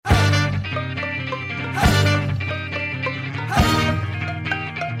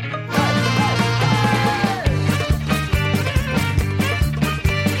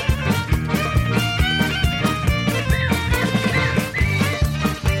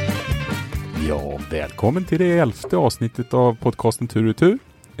Ja, välkommen till det 11:e avsnittet av podcasten Tur och Tur.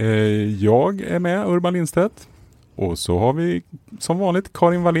 Jag är med, Urban Lindstedt. Och så har vi som vanligt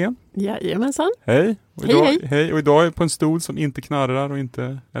Karin Wallén. Jajamensan. Hej. Och idag, Hej. Hej. Och idag är jag på en stol som inte knarrar och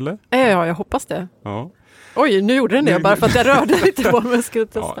inte, eller? Ja, jag hoppas det. Ja. Oj, nu gjorde den det bara för att jag rörde lite på mig. Ja,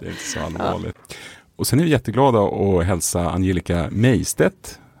 det är inte så allvarligt. Ja. Och sen är vi jätteglada att hälsa Angelica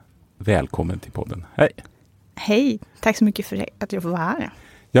Mejstedt. Välkommen till podden. Hej. Hej, tack så mycket för att jag får vara här.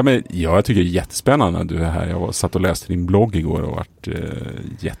 Ja, men jag tycker det är jättespännande att du är här. Jag satt och läste din blogg igår och varit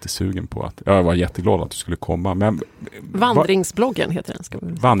jättesugen på att... Jag var jätteglad att du skulle komma. Men, Vandringsbloggen heter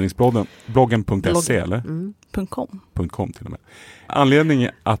den. Vandringsbloggen.se eller? Mm. .com till och med.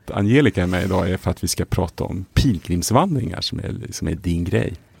 Anledningen att Angelica är med idag är för att vi ska prata om pilgrimsvandringar som är din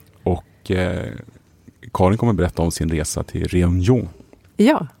grej. Och Karin kommer berätta om sin resa till Réunion.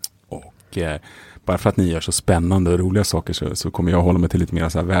 Ja. Och bara för att ni gör så spännande och roliga saker så kommer jag hålla mig till lite mer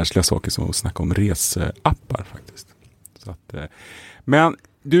så här världsliga saker som att snacka om resappar faktiskt. Så att, men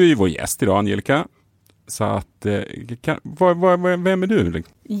du är ju vår gäst idag, Angelica. Så att, vem är du?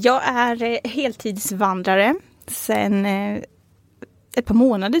 Jag är heltidsvandrare sedan ett par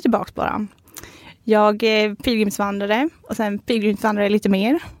månader tillbaka bara. Jag är pilgrimsvandrare och sen pilgrimsvandrare lite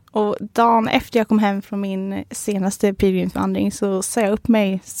mer. Och dagen efter jag kom hem från min senaste pilgrimsvandring så sa jag upp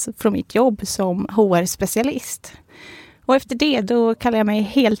mig från mitt jobb som HR-specialist. Och efter det då kallar jag mig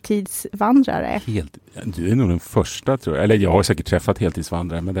heltidsvandrare. Du är nog den första tror jag. Eller jag har säkert träffat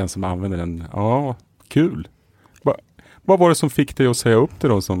heltidsvandrare, men den som använder den, ja, kul. Vad var det som fick dig att säga upp det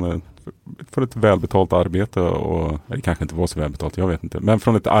då som för ett välbetalt arbete? Och det kanske inte var så välbetalt, jag vet inte. Men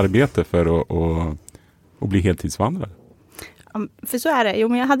från ett arbete för att bli heltidsvandrare? För så är det. Jo,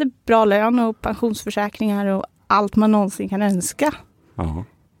 men jag hade bra lön och pensionsförsäkringar och allt man någonsin kan önska. Aha.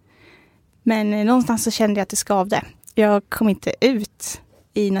 Men någonstans så kände jag att det skavde. Jag kom inte ut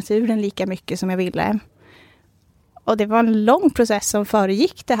i naturen lika mycket som jag ville. Och det var en lång process som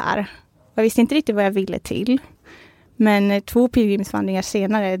föregick det här. Jag visste inte riktigt vad jag ville till. Men 2 pilgrimsvandringar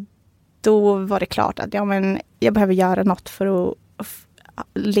senare, då var det klart att jag behöver göra något för att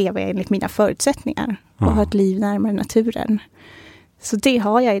leva enligt mina förutsättningar. Och ha ett liv närmare naturen. Så det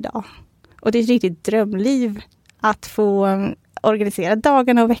har jag idag. Och det är ett riktigt drömliv att få organisera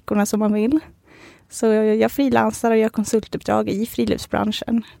dagarna och veckorna som man vill. Så jag frilansar och gör konsultuppdrag i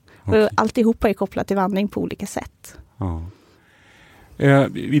friluftsbranschen. Okay. Och alltihopa är kopplat till vandring på olika sätt. Ja.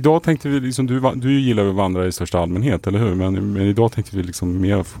 Idag tänkte vi, liksom, du gillar att vandra i största allmänhet, eller hur? Men idag tänkte vi liksom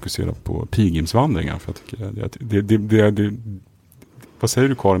mer fokusera på pilgrimsvandringar. För att vad säger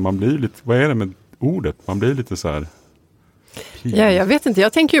du, Karin? Man blir lite, vad är det med ordet? Man blir lite så här... Ja, jag vet inte.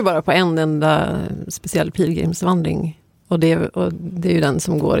 Jag tänker ju bara på en enda speciell pilgrimsvandring. Och det är ju den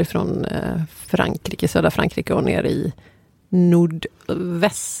som går ifrån Frankrike, södra Frankrike och ner i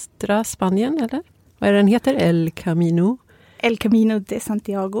nordvästra Spanien, eller? Vad är den heter? El Camino de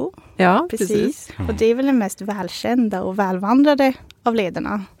Santiago. Ja, precis. Och det är väl den mest välkända och välvandrade av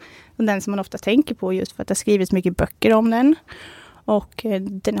lederna. Och den som man ofta tänker på just för att det har skrivits mycket böcker om den. Och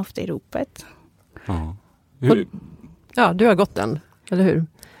den är ofta i ropet. Ja. Ja, du har gått den, eller hur?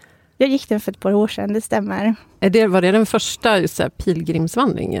 Jag gick den för ett par år sedan, det stämmer. Var det den första just så här,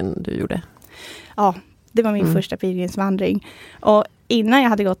 pilgrimsvandringen du gjorde? Ja, det var min första pilgrimsvandring. Och innan jag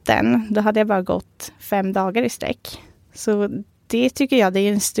hade gått den, då hade jag bara gått 5 dagar i sträck. Så det tycker jag, det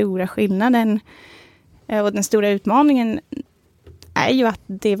är den stora skillnaden. Och den stora utmaningen är ju att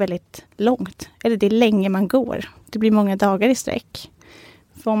det är väldigt långt. Eller det är länge man går. Det blir många dagar i sträck.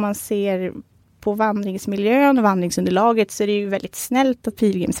 För om man ser på vandringsmiljön och vandringsunderlaget så är det ju väldigt snällt att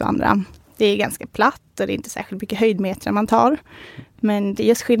pilgrimsvandra. Det är ganska platt och det är inte särskilt mycket höjdmeter man tar. Men det är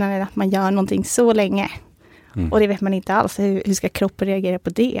just skillnaden att man gör någonting så länge. Och det vet man inte alls. Hur ska kroppen reagera på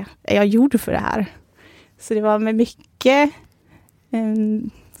det? Är jag gjord för det här? Så det var med mycket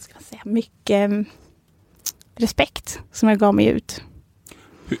respekt som jag gav mig ut.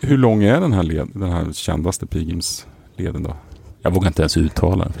 Hur lång är den här kändaste pilgrimsleden då? Jag vågar inte ens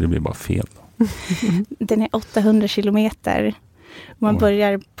uttala den för det blir bara fel. Den är 800 kilometer. Man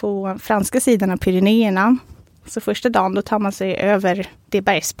börjar på franska sidan av Pyrenéerna. Så första dagen då tar man sig över det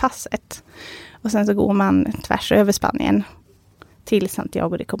bergspasset. Och sen så går man tvärs över Spanien till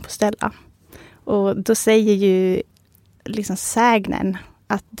Santiago de Compostela. Och då säger ju liksom sägnen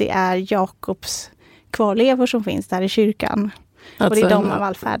att det är Jakobs kvarlevor som finns där i kyrkan. Alltså och det är de man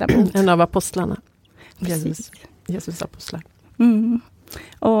vallfärdar mot. En av apostlarna. Jesus apostlar.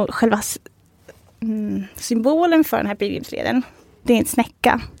 Och själva symbolen för den här pilgrimsleden, det är en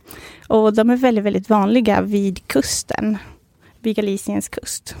snäcka. Och de är väldigt, väldigt vanliga vid kusten. vid Galiciens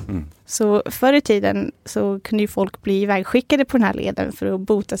kust. Så förr i tiden så kunde ju folk bli ivägskickade på den här leden för att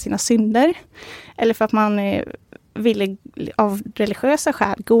bota sina synder. Eller för att man ville av religiösa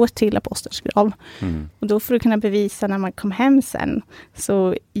skäl gå till apostelns grav. Och då för att kunna bevisa när man kom hem sen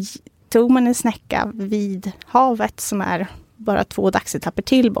så tog man en snäcka vid havet som är bara 2 dagsetapper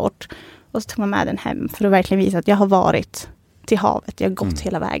till bort. Och så tog man med den hem för att verkligen visa att jag har varit till havet, jag har gått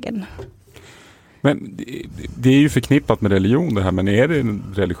hela vägen. Men det är ju förknippat med religion det här, men är det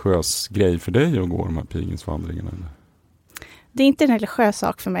en religiös grej för dig att gå de här pilgrimsvandringarna? Det är inte en religiös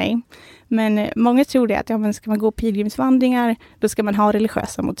sak för mig. Men många tror det att ska man gå pilgrimsvandringar, då ska man ha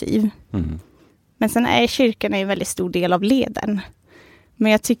religiösa motiv. Men sen är kyrkan en väldigt stor del av leden.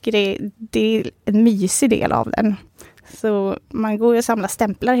 Men jag tycker det är en mysig del av den. Så man går ju och samlar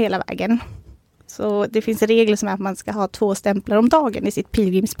stämplar hela vägen. Så det finns regler som är att man ska ha 2 stämplar om dagen i sitt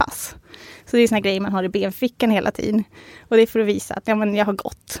pilgrimspass. Så det är såna grejer man har i benfickan hela tiden. Och det är för att visa att jag har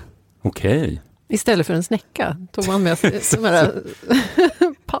gått. Okej. Istället för en snäcka tog man med sig de här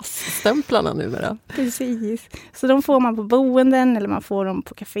passstämplarna numera. Precis. Så de får man på boenden eller man får dem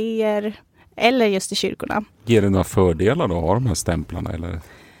på kaféer eller just i kyrkorna. Ger det några fördelar då att ha de här stämplarna? Eller?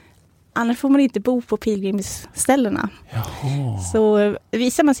 Annars får man inte bo på pilgrimsställena. Jaha. Så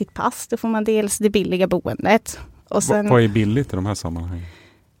visar man sitt pass, då får man dels det billiga boendet. Och sen, vad är billigt i de här sammanhangen?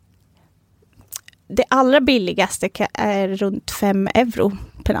 Det allra billigaste är runt 5 euro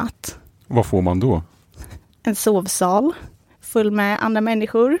per natt. Vad får man då? En sovsal full med andra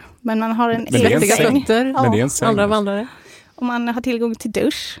människor. Men man har en egen säng. Men det är en säng. Andra vandrare. Och man har tillgång till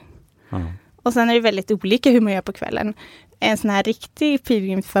dusch. Ja. Och sen är det väldigt olika hur man gör på kvällen. En sån här riktig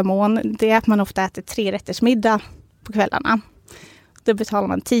pilgrimsförmån, det är att man ofta äter 3-rättersmiddag på kvällarna. Då betalar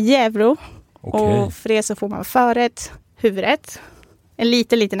man 10 euro. Okay. Och för det så får man förrätt, huvudrätt, en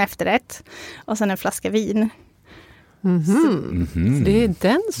liten efterrätt och sen en flaska vin. Så det är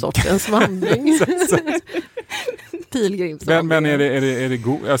den sortens vandring. Pilgrimsvandring. Men är det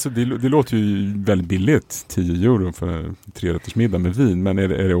god? Alltså det låter ju väldigt billigt, 10 euro för 3-rättersmiddag med vin. Men är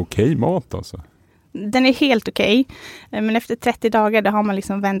det okej mat alltså? Den är helt okej. Men efter 30 dagar då har man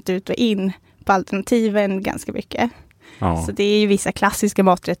liksom vänt ut och in på alternativen ganska mycket. Ja. Så det är ju vissa klassiska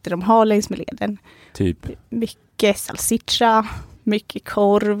maträtter de har längs med leden. Typ? Mycket salsiccia, mycket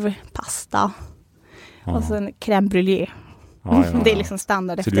korv, pasta och sen crème brûlée. Ja. Det är liksom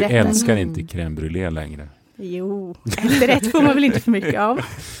standard så efterrätten. Så du älskar inte crème brûlée längre? Jo, efterrätt får man väl inte för mycket av.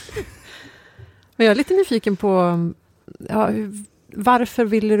 Men jag är lite nyfiken på varför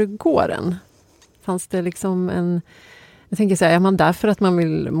ville du gå den? Fanns det liksom jag tänker säga, är man där för att man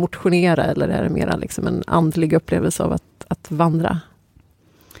vill motionera eller är det mer liksom en andlig upplevelse av att vandra?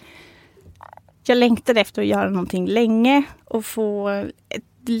 Jag längtade efter att göra någonting länge och få ett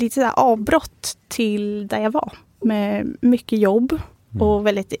litet avbrott till där jag var. Med mycket jobb och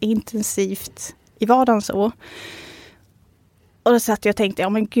väldigt intensivt i vardagen så. Och då satt jag och tänkte,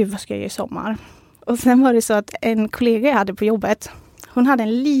 men gud vad ska jag göra i sommar? Och sen var det så att en kollega jag hade på jobbet, hon hade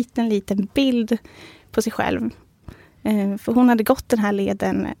en liten bild på sig själv. För hon hade gått den här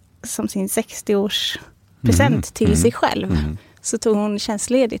leden som sin 60-årspresent till sig själv. Så tog hon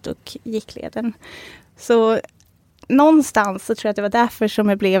tjänstledigt och gick leden. Så någonstans så tror jag att det var därför som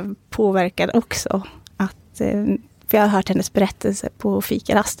jag blev påverkad också. För jag har hört hennes berättelse på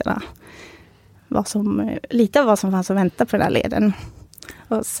fikarasterna. Lite av vad som fanns att vänta på den här leden.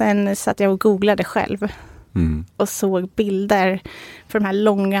 Och sen satt jag och googlade själv. Och såg bilder för de här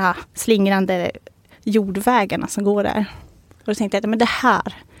långa slingrande jordvägarna som går där. Och då tänkte jag men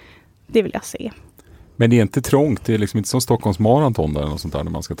det vill jag se. Men det är inte trångt, det är liksom inte som Stockholms maraton där, och sånt där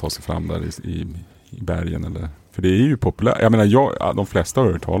när man ska ta sig fram där i bergen eller. För det är ju populärt. Jag menar, de flesta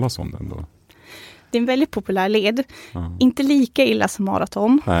har hört talas om den då. Det är en väldigt populär led. Inte lika illa som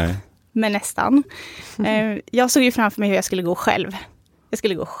maraton. Nej. Men nästan. Jag såg ju framför mig hur jag skulle gå själv. Jag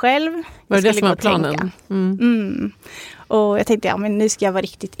skulle gå själv. Var det det som var planen? Och jag tänkte, men nu ska jag vara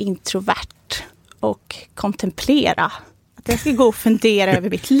riktigt introvert och kontemplera. Att jag ska gå och fundera över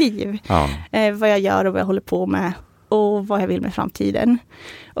mitt liv. Vad jag gör och vad jag håller på med. Och vad jag vill med framtiden.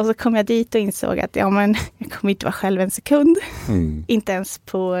 Och så kom jag dit och insåg att jag kommer inte vara själv en sekund. Inte ens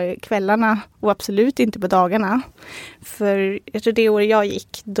på kvällarna och absolut inte på dagarna. För jag tror det år jag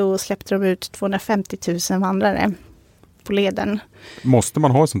gick, då släppte de ut 250 000 vandrare på leden. Måste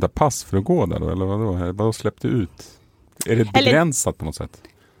man ha ett sånt där pass för att gå där då? Eller vad släppte ut? Är det begränsat på något sätt?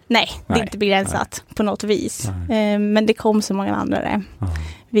 Nej, det är inte begränsat på något vis. Men det kom så många vandrare.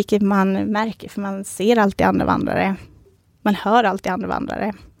 Vilket man märker, för man ser alltid andra vandrare. Man hör alltid andra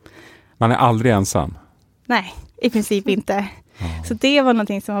vandrare. Man är aldrig ensam? Nej, i princip inte. Så det var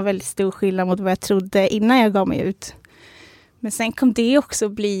någonting som var väldigt stor skillnad mot vad jag trodde innan jag gav mig ut. Men sen kom det också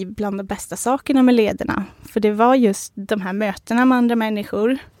bli bland de bästa sakerna med lederna. För det var just de här mötena med andra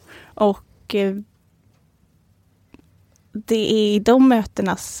människor. Och det är i de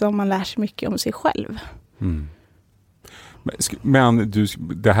mötena som man lär sig mycket om sig själv. Mm. Men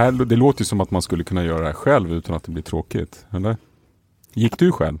det låter ju som att man skulle kunna göra det här själv utan att det blir tråkigt, eller? Gick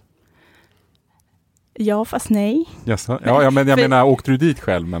du själv? Ja, fast nej. Ja, men jag menar, åkte du dit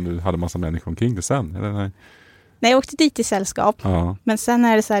själv men du hade massa människor omkring det sen? Eller nej? Nej, jag åkte dit i sällskap. Ja. Men sen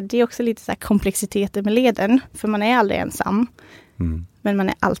är det så här, det är också lite så här komplexiteter med leden. För man är aldrig ensam. Mm. Men man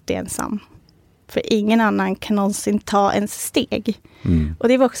är alltid ensam. För ingen annan kan någonsin ta en steg. Mm. Och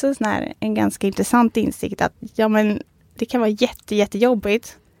det var också sån här, en ganska intressant insikt att det kan vara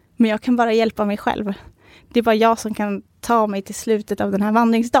jättejobbigt. Men jag kan bara hjälpa mig själv. Det är bara jag som kan ta mig till slutet av den här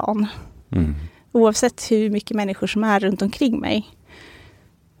vandringsdagen. Mm. Oavsett hur mycket människor som är runt omkring mig.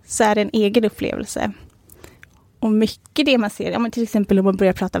 Så är det en egen upplevelse. Och mycket det man ser, men till exempel om man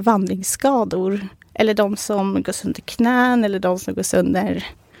börjar prata vandringsskador. Eller de som går sönder knän. Eller de som går sönder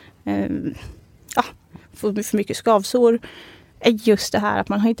får för mycket skavsår. Är just det här att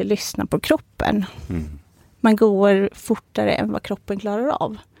man har inte lyssnat på kroppen. Mm. Man går fortare än vad kroppen klarar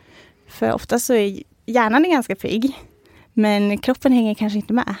av. För ofta så är hjärnan ganska pigg. Men kroppen hänger kanske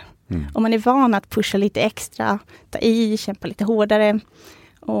inte med. Mm. Om man är van att pusha lite extra, ta i, kämpa lite hårdare.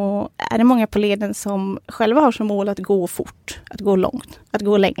 Och är det många på leden som själva har som mål att gå fort, att gå långt, att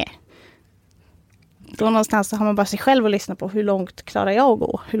gå länge. Då någonstans så har man bara sig själv att lyssna på hur långt klarar jag att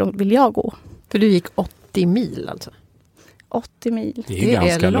gå, hur långt vill jag gå. För du gick 80 mil alltså? 80 mil. Det är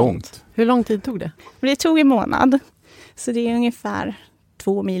ganska långt. Hur lång tid tog det? Men det tog en månad. Så det är ungefär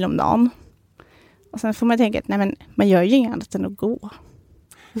 2 mil om dagen. Och sen får man tänka att nej, men man gör ju inget annat än att gå.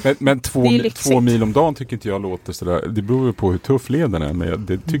 Men 2 mil om dagen tycker inte jag låter sådär. Det beror ju på hur tuff leden är.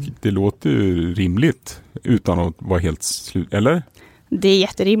 Men det låter ju rimligt utan att vara helt slut. Eller? Det är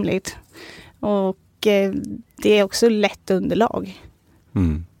jätterimligt. Och det är också lätt underlag.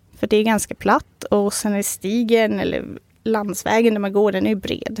 Mm. För det är ganska platt. Och sen är stigen eller landsvägen där man går, den är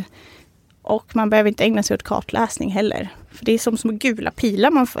bred. Och man behöver inte ägna sig åt kartläsning heller. För det är som små gula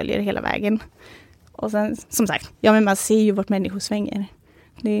pilar man följer hela vägen. Och sen, som sagt, men man ser ju vart människor svänger.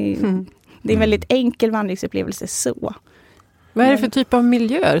 Det är en väldigt enkel vandringsupplevelse så. Vad är det för typ av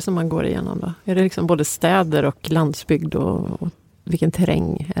miljöer som man går igenom då? Är det liksom både städer och landsbygd och vilken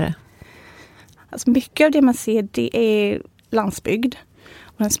terräng är det? Alltså mycket av det man ser, det är landsbygd.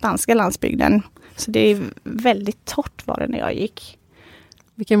 Och den spanska landsbygden. Så det är väldigt torrt var det när jag gick.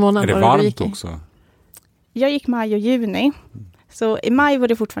 Vilken månad är det var varmt du gick i? också? Jag gick maj och juni. Så i maj var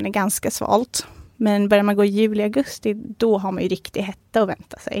det fortfarande ganska svalt. Men börjar man gå i juli, augusti, då har man ju riktig hetta att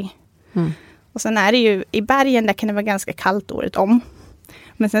vänta sig. Mm. Och sen är det ju, i bergen där kan det vara ganska kallt året om.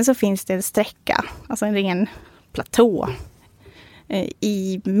 Men sen så finns det en sträcka, alltså en ren platå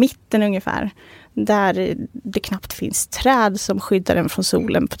i mitten ungefär. Där det knappt finns träd som skyddar den från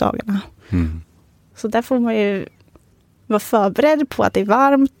solen på dagarna. Mm. Så där får man ju vara förberedd på att det är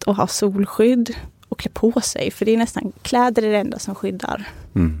varmt och ha solskydd och klä på sig. För det är nästan kläder är det enda som skyddar.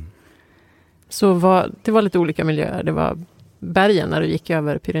 Mm. Så det var lite olika miljöer. Det var bergen när du gick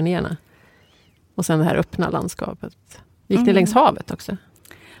över Pyrenéerna. Och sen det här öppna landskapet. Gick det längs havet också?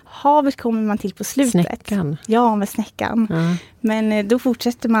 Havet kommer man till på slutet. Snäckan. Ja, med snäckan. Ja. Men då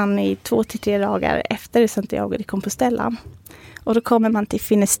fortsätter man i 2-3 dagar efter Santiago de Compostela. Och då kommer man till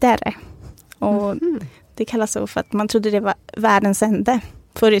Finisterre. Och det kallas så för att man trodde det var världens ände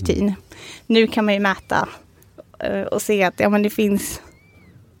förr i tiden. Nu kan man ju mäta och se att det finns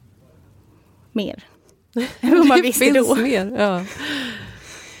mer. Hur man visste finns då. mer, ja.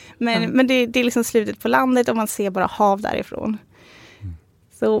 Men det är liksom slutet på landet och man ser bara hav därifrån.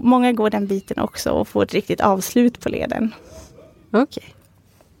 Så många går den biten också och får ett riktigt avslut på leden. Okej.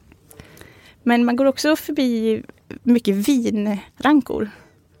 Men man går också förbi mycket vinrankor.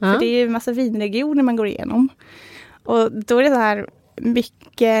 Ja. För det är ju en massa vinregioner man går igenom. Och då är det så här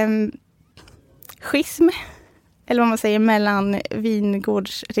mycket schism, eller vad man säger, mellan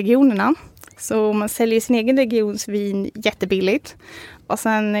vingårdsregionerna. Så man säljer sin egen regions vin jättebilligt. Och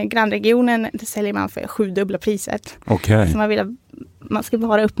sen grannregionen, det säljer man för 7-dubbla priset. Okej. Så man ska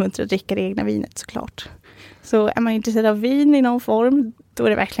bara uppmuntra att dricka det egna vinet såklart. Så är man intresserad av vin i någon form, då är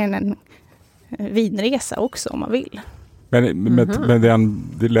det verkligen en vinresa också om man vill. Men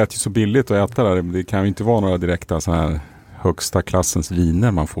det lät ju så billigt att äta där. Det kan ju inte vara några direkta så här högsta klassens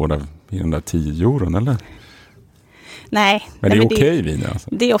viner man får där i den där 10 euron, eller? Nej. Men det är okej vin alltså?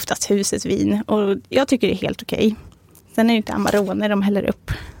 Det är oftast husets vin och jag tycker det är helt okej. Sen är det inte Amarone de häller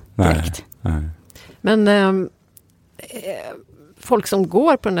upp direkt. Nej. Men folk som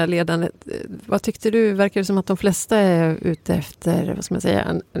går på den här leden, vad tyckte du? Verkar det som att de flesta är ute efter, vad ska man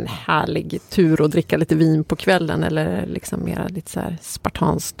säga, en härlig tur och dricka lite vin på kvällen, eller liksom mer lite så här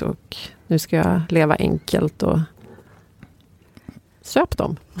spartanskt och nu ska jag leva enkelt och söp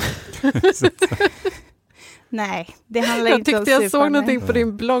dem? Nej, det handlar jag inte om tyckte jag såg någonting på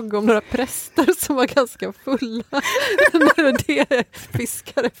din blogg om några präster som var ganska fulla. När det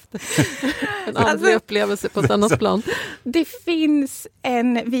fiskar efter en andlig upplevelse på ett annat plan. Det finns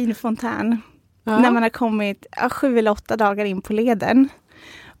en vinfontän när man har kommit 7 eller 8 dagar in på leden.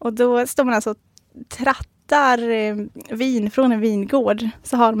 Och då står man alltså och trattar vin från en vingård.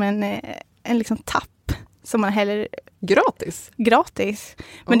 Så har de en liksom tapp som man häller gratis.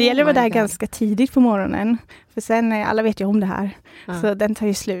 Men det gäller att vara där ganska tidigt på morgonen. För sen, alla vet ju om det här. Så den tar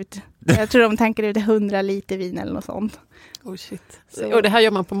ju slut. Jag tror de tankar ut 100 liter vin eller något sånt. Oh shit. Och det här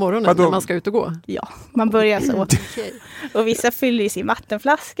gör man på morgonen när man ska ut och gå? Ja, man börjar så. Okay. Och vissa fyller i sin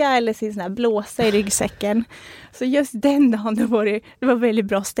vattenflaska eller sin sån här blåsa i ryggsäcken. Så just den dagen det var väldigt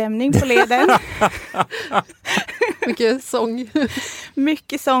bra stämning på leden. Mycket sång.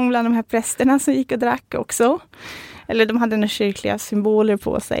 Mycket sång bland de här prästerna som gick och drack också. Eller de hade några kyrkliga symboler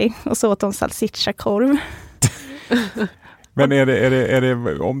på sig. Och så åt de salsiccia-korv. Men är det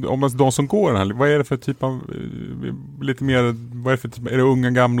om de som går här, vad är det för typ av lite mer, vad är det för typ, är det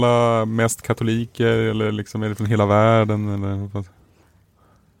unga, gamla, mest katoliker eller liksom är det från hela världen eller?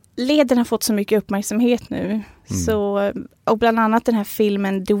 Leden har fått så mycket uppmärksamhet nu. Så, och bland annat den här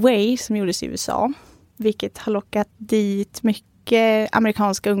filmen The Way som gjordes i USA, vilket har lockat dit mycket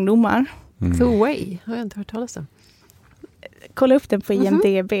amerikanska ungdomar. The Way har jag inte hört talas om. Kolla upp den på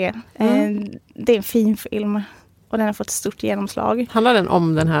IMDb. Det är en fin film. Och den har fått stort genomslag. Handlar den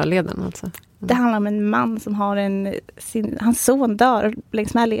om den här leden alltså? Det handlar om en man som har hans son dör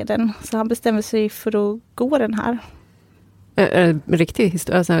längs med leden. Så han bestämmer sig för att gå den här. Riktig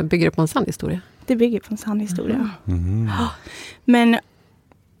historia? Alltså, bygger det på en sann historia? Det bygger på en sann historia. Men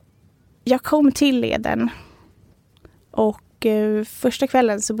jag kom till leden. Och första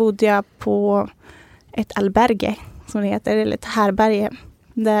kvällen så bodde jag på ett alberge som det heter. Eller ett härberge.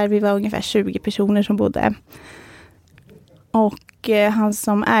 Där vi var ungefär 20 personer som bodde. Och han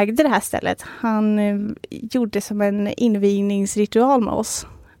som ägde det här stället, han gjorde som en invigningsritual med oss.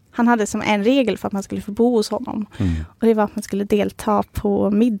 Han hade som en regel för att man skulle få bo hos honom. Och det var att man skulle delta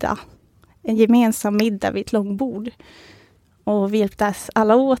på middag. En gemensam middag vid ett långbord. Och vi hjälptes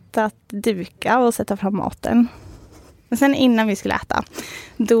alla åt att duka och sätta fram maten. Men sen innan vi skulle äta,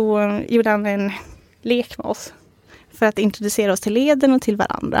 då gjorde han en lek med oss. För att introducera oss till leden och till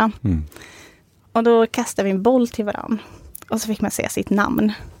varandra. Och då kastade vi en boll till varandra. Och så fick man säga sitt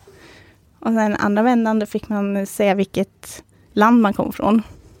namn. Och sen andra vändan då fick man säga vilket land man kom från.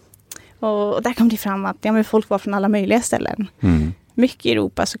 Och där kom det fram att folk var från alla möjliga ställen. Mycket i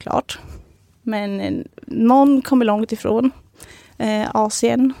Europa såklart. Men någon kommer långt ifrån.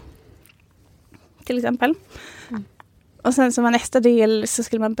 Asien till exempel. Och sen som var nästa del så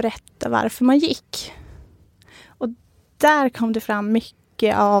skulle man berätta varför man gick. Och där kom det fram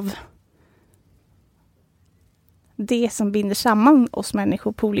mycket av det som binder samman oss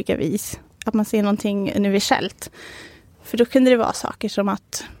människor på olika vis. Att man ser någonting universellt. För då kunde det vara saker som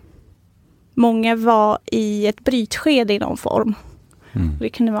att många var i ett brytskede i någon form. Det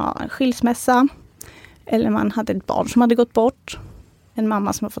kunde vara en skilsmässa. Eller man hade ett barn som hade gått bort. En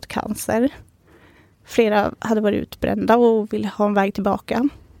mamma som har fått cancer. Flera hade varit utbrända och ville ha en väg tillbaka.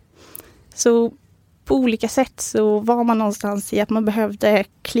 Så på olika sätt så var man någonstans i att man behövde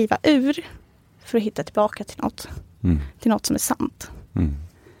kliva ur för att hitta tillbaka till något. Till något som är sant.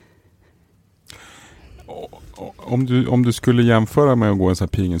 Om du skulle jämföra med att gå en sån här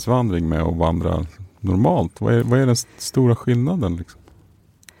pilgrimsvandring med att vandra normalt, vad är den stora skillnaden liksom?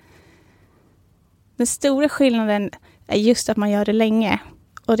 Den stora skillnaden är just att man gör det länge.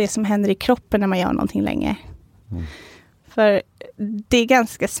 Och det som händer i kroppen när man gör någonting länge. För det är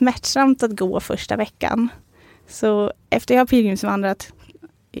ganska smärtsamt att gå första veckan. Så efter jag har pilgrimsvandrat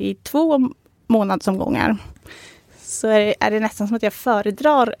i 2 månadsomgångar så är det nästan som att jag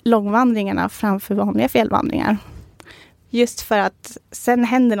föredrar långvandringarna framför vanliga fjällvandringar. Just för att sen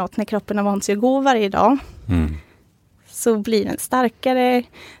händer något när kroppen har vant sig att gå varje dag. Så blir den starkare.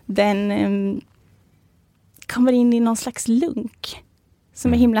 Den kommer in i någon slags lunk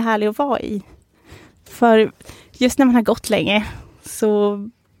som är himla härlig att vara i. För just när man har gått länge så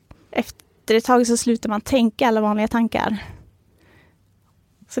efter ett tag så slutar man tänka alla vanliga tankar.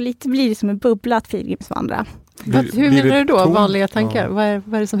 Så lite blir det som en bubbla att pilgrimsvandra. Hur menar du då, vanliga tankar? Vad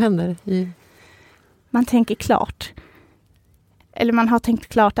är det som händer? Man tänker klart. Eller man har tänkt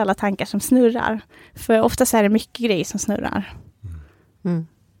klart alla tankar som snurrar. För oftast är det mycket grejer som snurrar. Mm.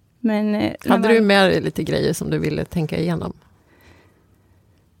 Men, hade du med dig lite grejer som du ville tänka igenom?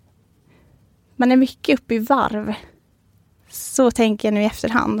 Man är mycket uppe i varv. Så tänker jag nu i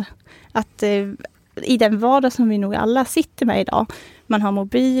efterhand. Att i den vardag som vi nog alla sitter med idag. Man har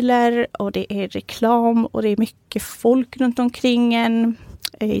mobiler och det är reklam och det är mycket folk runt omkring en.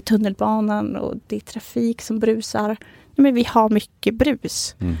 I tunnelbanan och det är trafik som brusar. Men vi har mycket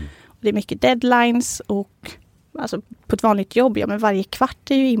brus. Mm. Det är mycket deadlines och alltså på ett vanligt jobb, men varje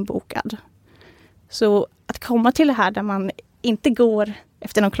kvart är ju inbokad. Så att komma till det här där man inte går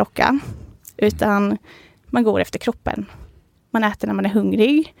efter någon klocka utan man går efter kroppen. Man äter när man är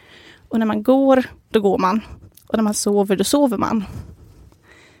hungrig och när man går, då går man. Och när man sover, då sover man.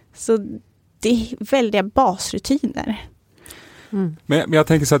 Så det är väldiga basrutiner. Mm. Men jag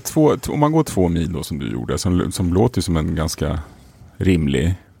tänker så att om man går 2 mil då, som du gjorde, som låter som en ganska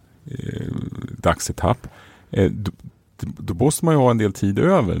rimlig dagsetapp, då måste man ju ha en del tid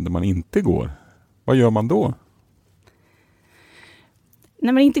över när man inte går. Vad gör man då?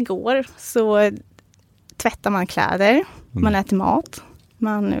 När man inte går så tvättar man kläder, man äter mat,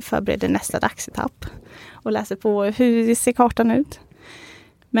 man förbereder nästa dagsetapp och läser på hur ser kartan ut.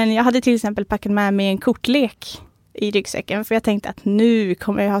 Men jag hade till exempel packat med mig en kortlek i ryggsäcken för jag tänkte att nu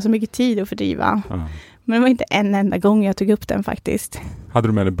kommer jag ha så mycket tid att fördriva. Mm. Men det var inte en enda gång jag tog upp den faktiskt. Hade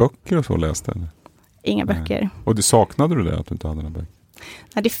du med dig böcker och så läste? Eller? Inga böcker. Och det saknade du det att du inte hade några böcker?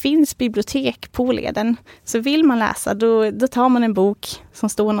 Nej, det finns bibliotek på leden. Så vill man läsa då tar man en bok som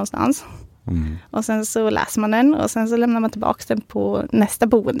står någonstans. Mm. Och sen så läser man den och sen så lämnar man tillbaka den på nästa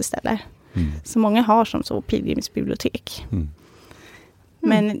boendeställe. Mm. Så många har som så pilgrimsbibliotek. Mm.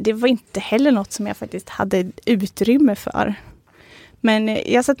 Men det var inte heller något som jag faktiskt hade utrymme för. Men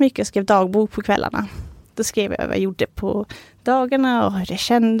jag satt mycket och skrev dagbok på kvällarna. Då skrev jag vad jag gjorde på dagarna och hur det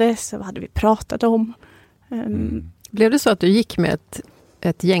kändes och vad hade vi pratat om. Blev det så att du gick med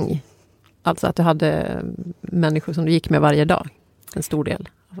ett gäng? Alltså att du hade människor som du gick med varje dag? En stor del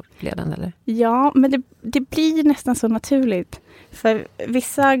av leden, eller? Ja, men det blir nästan så naturligt. För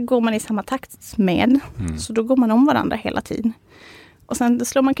vissa går man i samma takt med. Så då går man om varandra hela tiden. Och sen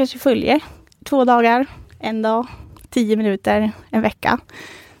slår man kanske följe 2 dagar, 1 dag, 10 minuter, en vecka.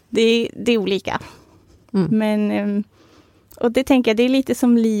 Det är olika. Mm. Men, och det tänker jag, det är lite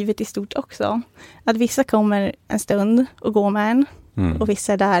som livet i stort också. Att vissa kommer en stund och går med en. Och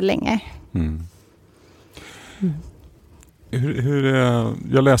vissa är där länge. Mm. Mm.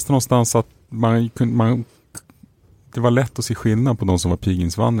 Jag läste någonstans att det var lätt att se skillnad på de som var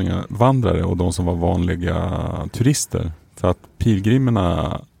pilgrimsvandrare och de som var vanliga turister. För att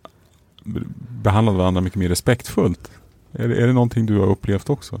pilgrimerna behandlade varandra mycket mer respektfullt. Är det någonting du har upplevt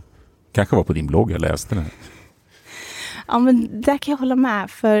också? Kanske var på din blogg jag läste det. Ja, men där kan jag hålla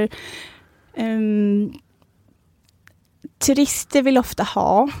med. För turister vill ofta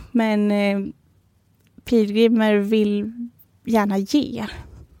ha, men pilgrimer vill gärna ge.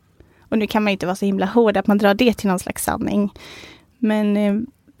 Och nu kan man inte vara så himla hård att man drar det till någon slags sanning. Men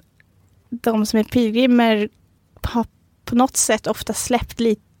de som är pilgrimer har på något sätt ofta släppt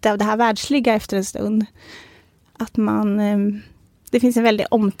lite av det här världsliga efter en stund. Att det finns en väldig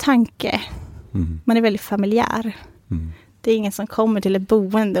omtanke. Mm. Man är väldigt familjär. Mm. Det är ingen som kommer till ett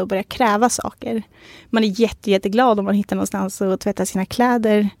boende och börjar kräva saker. Man är jätteglad om man hittar någonstans och tvättar sina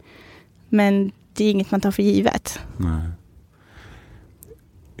kläder. Men det är inget man tar för givet. Nej.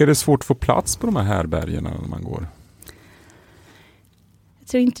 Är det svårt att få plats på de här härbergerna när man går? Jag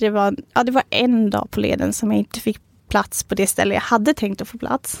tror inte det var... Ja, det var en dag på leden som jag inte fick plats på det ställe jag hade tänkt att få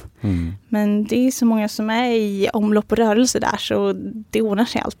plats. Mm. Men det är så många som är i omlopp och rörelse där så det ordnar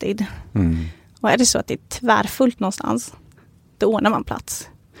sig alltid. Mm. Och är det så att det är tvärfullt någonstans, då ordnar man plats.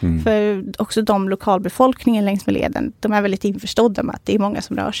 Mm. För också de lokalbefolkningen längs med leden, de är väldigt införstådda med att det är många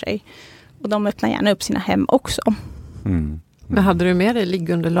som rör sig. Och de öppnar gärna upp sina hem också. Mm. Men hade du med dig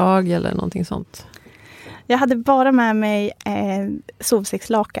liggunderlag eller någonting sånt? Jag hade bara med mig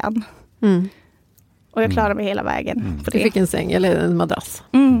sovsäckslakan. Mm. Och jag klarade mig hela vägen på det. Du fick en säng eller en madrass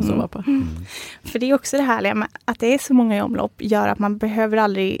att sova på. För det är också det härliga med att det är så många i omlopp gör att man behöver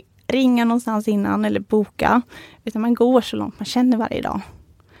aldrig ringa någonstans innan eller boka. Utan man går så långt man känner varje dag.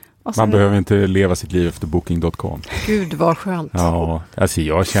 Och man behöver inte leva sitt liv efter booking.com. Gud vad skönt. Ja, alltså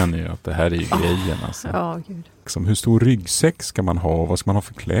jag känner ju att det här är ju grejen. Alltså. Ja, gud. Liksom, hur stor ryggsäck ska man ha? Vad ska man ha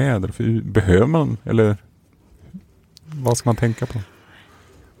för kläder? Behöver man? Eller vad ska man tänka på?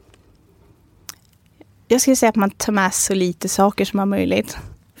 Jag skulle säga att man tar med så lite saker som är möjligt.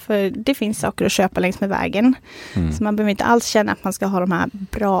 För det finns saker att köpa längs med vägen. Mm. Så man behöver inte alls känna att man ska ha de här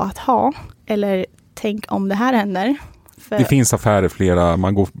bra att ha. Eller tänk om det här händer. Det finns affärer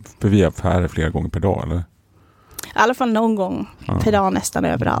man går förbi affärer flera gånger per dag, eller? alla fall någon gång per dag nästan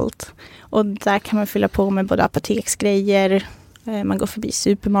överallt. Och där kan man fylla på med både apoteksgrejer, man går förbi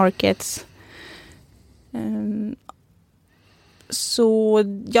supermarkets. Så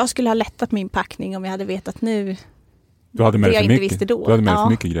jag skulle ha lättat min packning om jag hade vetat nu. Du hade med det jag för inte mycket. visste då. Du hade med för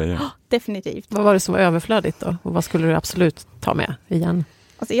mycket grejer. Definitivt. Vad var det som var överflödigt då? Och vad skulle du absolut ta med igen?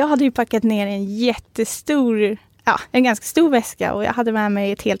 Alltså jag hade ju packat ner en ganska stor väska och jag hade med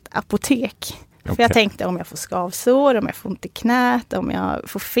mig ett helt apotek. Okay. För jag tänkte om jag får skavsår, om jag får ont i knät, om jag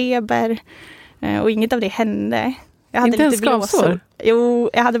får feber. Och inget av det hände. Jag hade inte ens skavsår? Jo,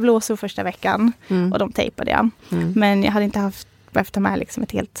 jag hade blåsor första veckan och de tejpade jag. Men jag hade inte behövt ta med liksom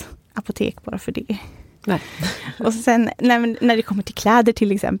ett helt apotek bara för det. Nej. Och sen när det kommer till kläder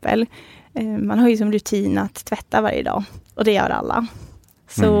till exempel, man har ju som rutin att tvätta varje dag. Och det gör alla.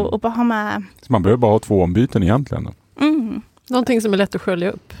 Så och bara ha med... Så man behöver bara ha 2 ombyten egentligen då? Någonting som är lätt att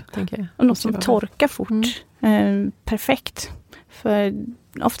skölja upp, tänker jag. Och något som torkar fort. Perfekt. För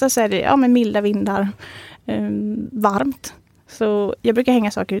oftast är det med milda vindar, varmt. Så jag brukar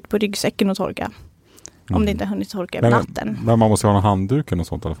hänga saker ut på ryggsäcken och torka. Om det inte har hunnit torka över natten. Men man måste ha en handduk och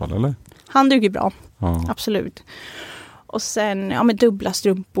sånt i alla fall, eller? Handduk är bra, absolut. Och sen med dubbla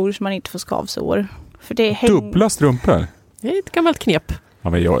strumpor så man inte får skavsår. För det dubbla strumpor? Det är ett gammalt knep. Ja,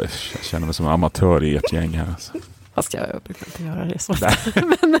 men jag känner mig som en amatör i ert gäng här. Alltså. Fast jag brukar inte göra det så.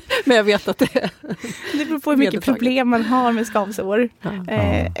 men jag vet att det beror på hur mycket problem man har med skavsår.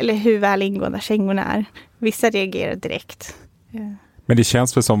 Eller hur väl ingående kängorna är. Vissa reagerar direkt. Men det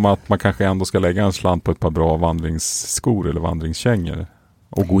känns väl som att man kanske ändå ska lägga en slant på ett par bra vandringsskor eller vandringskängor.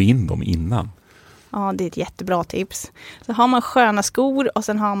 Och gå in dem innan. Ja, det är ett jättebra tips. Så har man sköna skor och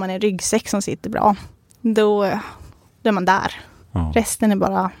sen har man en ryggsäck som sitter bra. Då är man där. Ja. Resten är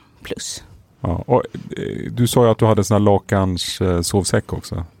bara plus. Ja, och du sa ju att du hade såna lakans sovsäck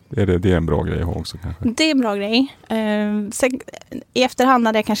också. Det är en bra grej att ha också kanske? Det är en bra grej. Sen, i efterhand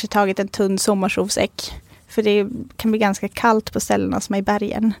hade jag kanske tagit en tunn sommarsovsäck. För det kan bli ganska kallt på ställena som är i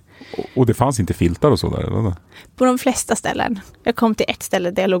bergen. Och det fanns inte filtar och så där, eller? På de flesta ställen. Jag kom till ett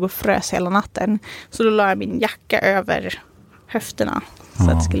ställe där jag låg och frös hela natten. Så då la jag min jacka över höfterna. Så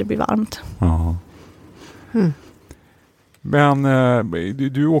att det skulle bli varmt. Ja. Men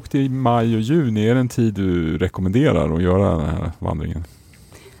du åkte i maj och juni. Är det en tid du rekommenderar att göra den här vandringen?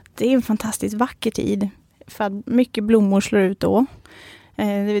 Det är en fantastiskt vacker tid. För att mycket blommor slår ut då.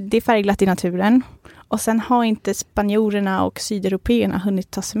 Det är färgglatt i naturen. Och sen har inte spanjorerna och sydeuropeerna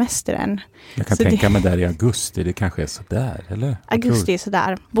hunnit ta semester än. Jag kan tänka mig där i augusti, det kanske är sådär, eller? Augusti är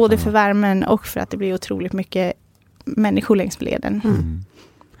sådär. Både för värmen och för att det blir otroligt mycket människor längs med leden.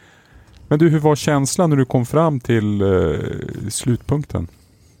 Men du, hur var känslan när du kom fram till slutpunkten?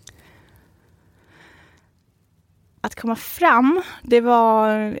 Att komma fram, det var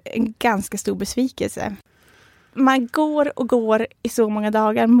en ganska stor besvikelse. Man går och går i så många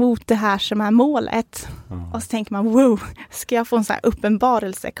dagar mot det här som är målet. Och så tänker man, wow, ska jag få en sån här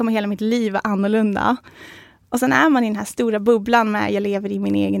uppenbarelse? Kommer hela mitt liv vara annorlunda? Och sen är man i den här stora bubblan med, jag lever i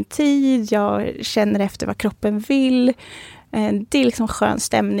min egen tid, jag känner efter vad kroppen vill. Det är liksom skön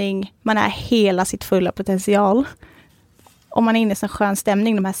stämning, man är hela sitt fulla potential. Och man är inne i en skön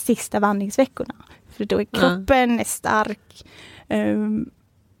stämning de här sista vandringsveckorna. För då är kroppen är stark.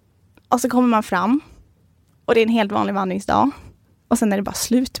 Och så kommer man fram. Och det är en helt vanlig vandringsdag. Och sen är det bara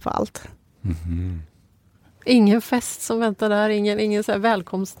slut på allt. Ingen fest som väntar där. Ingen så här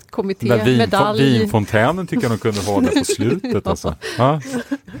välkomstkommitté, medalj. Vinfontänen tycker jag de kunde ha det på slutet. Alltså.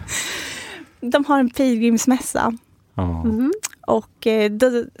 De har en pilgrimsmässa. Och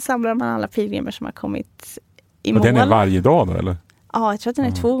då samlar man alla pilgrimer som har kommit i mål. Och den är varje dag då, eller? Ja, jag tror att den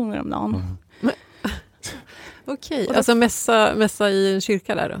är 2 gånger om dagen. Okej, alltså mässa i en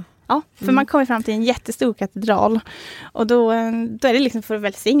kyrka där då? Ja, för man kommer fram till en jättestor katedral. Och då är det liksom för att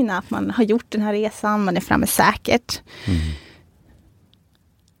välsigna att man har gjort den här resan. Man är framme säkert.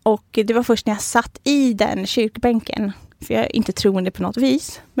 Och det var först när jag satt i den kyrkbänken. För jag är inte troende på något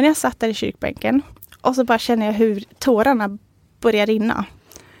vis. Men jag satt där i kyrkbänken. Och så bara känner jag hur tårarna börjar rinna.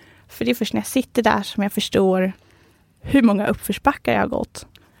 För det är först när jag sitter där som jag förstår hur många uppförsbackar jag har gått.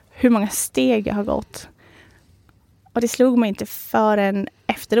 Hur många steg jag har gått. Och det slog mig inte förrän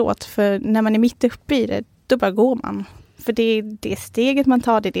efteråt. För när man är mitt uppe i det, då bara går man. För det är det steget man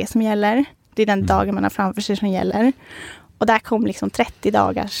tar, det är det som gäller. Det är den dagen man har framför sig som gäller. Och där kom liksom 30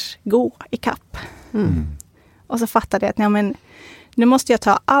 dagars gå i kapp. Och så fattade jag att nu måste jag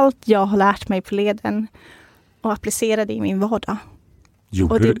ta allt jag har lärt mig på leden och applicera det i min vardag.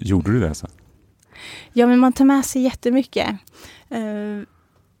 Gjorde du det sen? Ja, men man tar med sig jättemycket.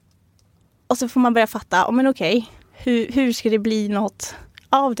 Och så får man börja fatta, hur ska det bli något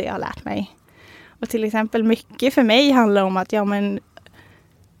av det jag har lärt mig? Och till exempel mycket för mig handlar om att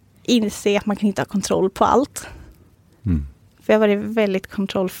inse att man kan inte ha kontroll på allt. För jag har varit väldigt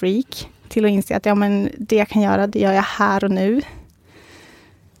kontrollfreak till att inse att det jag kan göra, det gör jag här och nu.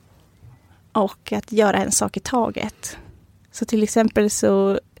 Och att göra en sak i taget. Så till exempel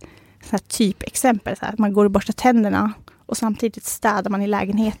så här typexempel, så här, att man går och borstar tänderna och samtidigt städar man i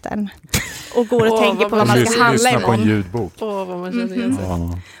lägenheten. Och går och tänker på vad man ska handla imorgon. På en imorgon. ljudbok. Vad man känner igen sig.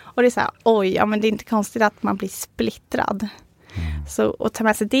 Och det är så här, men det är inte konstigt att man blir splittrad. Så att ta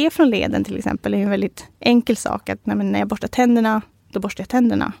med sig det från leden till exempel är en väldigt enkel sak. Att när jag borstar tänderna, då borstar jag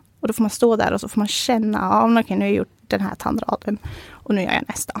tänderna. Och då får man stå där och så får man känna, okej, nu har jag gjort den här tandraden och nu gör jag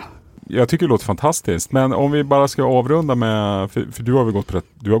nästa. Jag tycker det låter fantastiskt. Men om vi bara ska avrunda med, för du har väl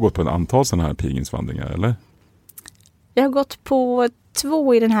gått på ett antal sådana här pilgrimsvandringar, eller? Jag har gått på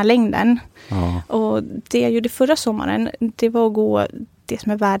 2 i den här längden. Ja. Och det jag gjorde förra sommaren, det var att gå det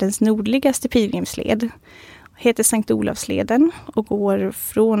som är världens nordligaste pilgrimsled. Heter Sankt Olavsleden och går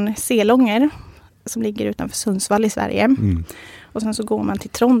från Selånger som ligger utanför Sundsvall i Sverige. Och sen så går man till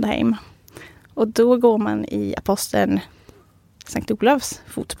Trondheim. Och då går man i aposteln Sankt Olavs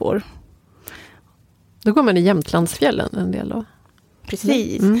fotspår. Då går man i Jämtlandsfjällen en del då?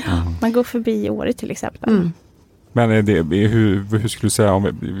 Precis. Man går förbi Åre till exempel. Men hur skulle du säga,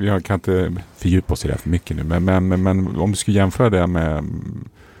 om vi kan inte fördjupa oss i det för mycket nu, men om du skulle jämföra det med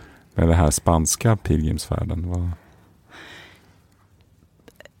det här spanska pilgrimsfärden?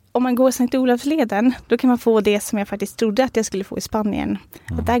 Om man går Sankt Olavsleden, då kan man få det som jag faktiskt trodde att jag skulle få i Spanien.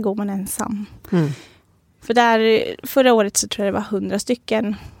 Och där går man ensam. För förra året så tror jag det var 100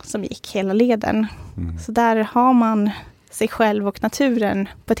 stycken som gick hela leden. Så där har man sig själv och naturen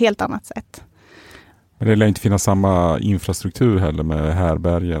på ett helt annat sätt. Men det lär inte finnas samma infrastruktur heller med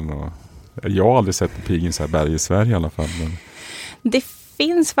härbergen. Jag har aldrig sett pilgrimshärberg i Sverige i alla fall. Men... Det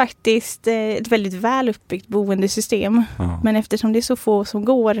finns faktiskt ett väldigt väl uppbyggt boendesystem. Men eftersom det är så få som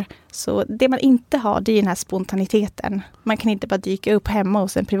går, så det man inte har, det är den här spontaniteten. Man kan inte bara dyka upp hemma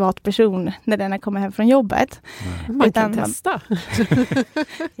hos en privatperson när den har kommit hem från jobbet. Man kan testa.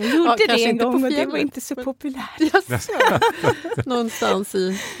 Jag gjorde det en gång och det var inte så populärt. Någonstans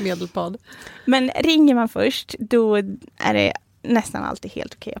i Medelpad. Men ringer man först, då är det nästan alltid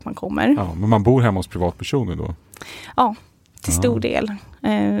helt okej att man kommer. Ja, men man bor hemma hos privatpersoner då? Ja, till stor del.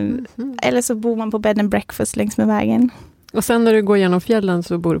 Eller så bor man på bed and breakfast längs med vägen. Och sen när du går genom fjällen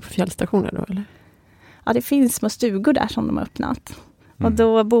så bor du på fjällstationer då, eller? Ja, det finns små stugor där som de har öppnat. Och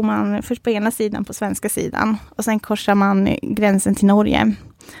då bor man först på ena sidan, på svenska sidan. Och sen korsar man gränsen till Norge.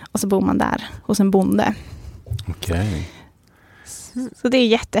 Och så bor man där hos en bonde. Okej. Så det är en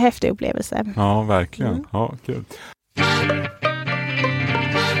jättehäftig upplevelse. Ja, verkligen. Ja, kul.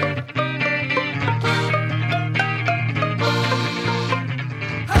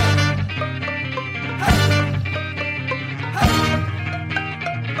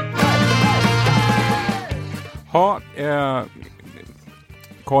 Ja,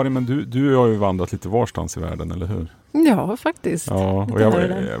 Karin, men du har ju vandrat lite varstans i världen, eller hur? Ja, faktiskt. Ja,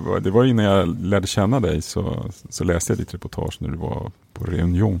 och det var innan jag lärde känna dig så läste jag ditt reportage när du var på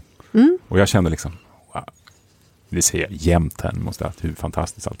Réunion. Och jag kände liksom, wow, det ser jag jämt här, hur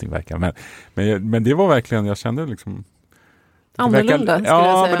fantastiskt allting verkar. Men det var verkligen, jag kände liksom... Annorlunda, skulle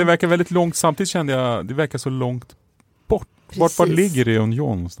jag säga. Men det verkar väldigt långt. Samtidigt kände jag, det verkar så långt bort. Var ligger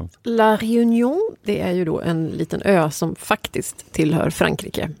Réunion någonstans? La Réunion, det är ju då en liten ö som faktiskt tillhör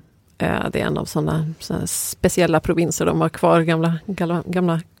Frankrike. Det är en av sådana speciella provinser. De har kvar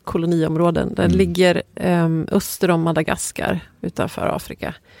gamla koloniområden. Den ligger öster om Madagaskar utanför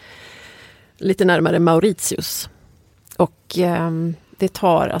Afrika. Lite närmare Mauritius. Och det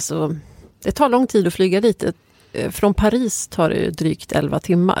tar lång tid att flyga dit. Från Paris tar det drygt 11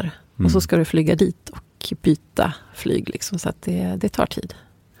 timmar. Och så ska du flyga dit och byta flyg. Liksom, så att det tar tid.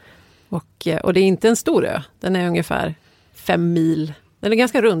 Och det är inte en stor ö. Den är ungefär 5 mil. Den är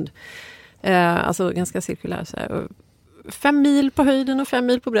ganska rund. Alltså ganska cirkulär. Så här. 5 mil på höjden och 5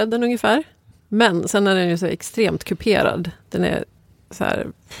 mil på bredden ungefär. Men sen är den ju så extremt kuperad. Den är så här...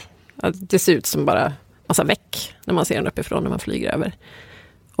 Det ser ut som bara massa väck när man ser den uppifrån när man flyger över.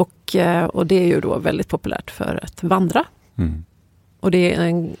 Och det är ju då väldigt populärt för att vandra. Och det är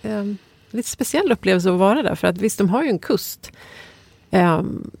en lite speciell upplevelse att vara där. För att visst, de har ju en kust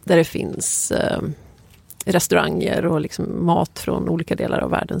där det finns restauranger och liksom mat från olika delar av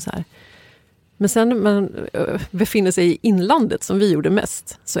världen. Så här. Men sen när man befinner sig i inlandet, som vi gjorde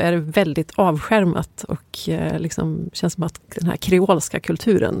mest, så är det väldigt avskärmat och liksom känns som att den här kreolska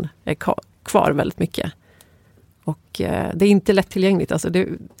kulturen är kvar väldigt mycket. Och det är inte lättillgängligt. Alltså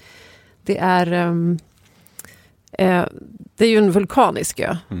det är Det är ju en vulkanisk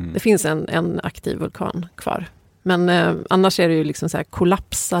ö. Det finns en aktiv vulkan kvar. Men annars är det ju liksom så här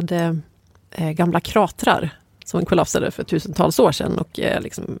kollapsade gamla kratrar som kollapsade för tusentals år sedan och är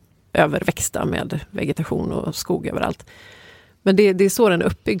liksom överväxta med vegetation och skog överallt. Men det är så den är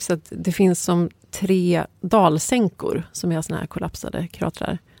uppbyggd, så att det finns som 3 dalsänkor som är såna här kollapsade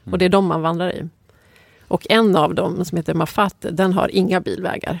kratrar. Och det är de man vandrar i. Och en av dem, som heter Mafate, den har inga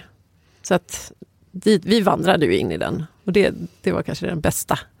bilvägar. Så att vi vandrade ju in i den. Och det var kanske den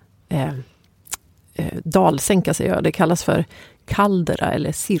bästa dalsänka, säger jag. Det kallas för caldera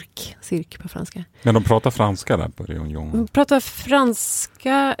eller cirk på franska. Men de pratar franska där på Réunion? De pratar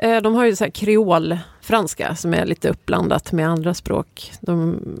franska. De har ju så här kreolfranska som är lite uppblandat med andra språk.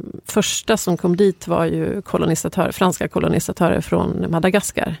 De första som kom dit var ju franska kolonisatörer från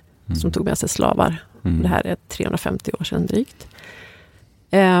Madagaskar som tog med sig slavar. Det här är 350 år sedan drygt.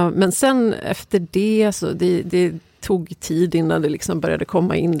 Men sen efter det så det tog tid innan det liksom började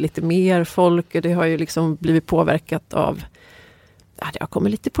komma in lite mer folk, och det har ju liksom blivit påverkat av, det har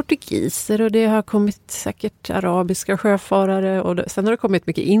kommit lite portugiser och det har kommit säkert arabiska sjöfarare, och sen har det kommit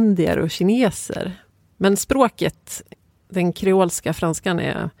mycket indier och kineser. Men språket, den kreolska franskan,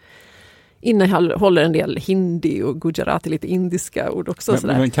 innehåller en del hindi och gujarati, lite indiska ord också.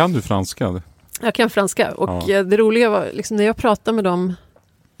 Men kan du franska? Jag kan franska, och det roliga var liksom när jag pratade med dem,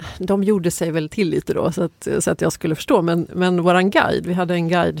 de gjorde sig väl till lite då så att jag skulle förstå, men våran guide, vi hade en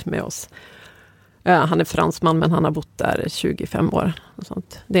guide med oss. Han är fransman, men han har bott där 25 år. Och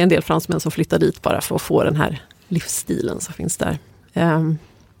sånt. Det är en del fransmän som flyttar dit bara för att få den här livsstilen som finns där.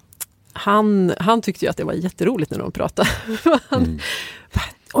 Han tyckte ju att det var jätteroligt när de pratade.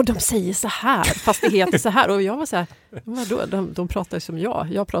 Och de säger så här, fast det heter så här. Och jag var så här, vadå? De pratar som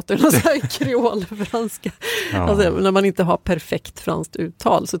jag pratar ju någon så här kreolfranska. Alltså, när man inte har perfekt franskt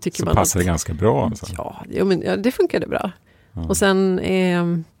uttal så tycker man passar det ganska bra. Alltså. Ja, det funkade bra. Och sen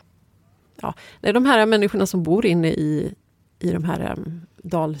det är de här människorna som bor inne i de här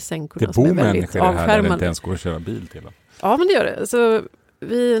dalsänkorna. Det bor människor här där det inte ens går att köra bil till. Ja, men det gör det. Så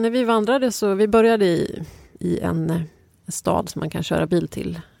när vi vandrade så vi började i en stad som man kan köra bil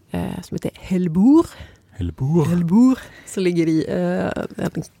till, som heter Helbour. Så ligger i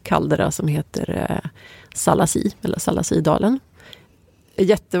en kaldera som heter Salassi, eller Salassidalen.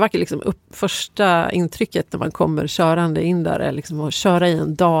 Jättevacker, liksom, första intrycket när man kommer körande in där är liksom att köra i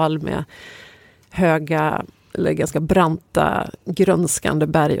en dal med höga eller ganska branta grönskande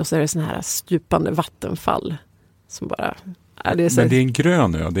berg, och så är det såna här stupande vattenfall som bara... Men det är en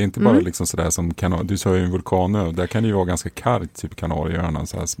grön ö, det är inte bara liksom sådär som du sa ju en vulkanö, där kan det ju vara ganska kargt, typ Kanarieöarna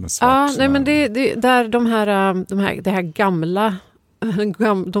så här med svart. Nej, men det där det här gamla,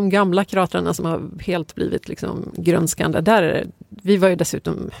 de gamla kratrarna som har helt blivit liksom grönskande, vi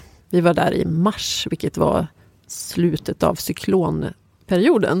var där i mars, vilket var slutet av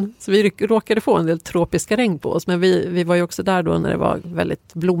cyklonperioden, så vi råkade få en del tropiska regn på oss, men vi var ju också där då när det var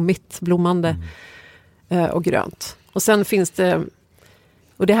väldigt blommande och grönt. Och sen finns det,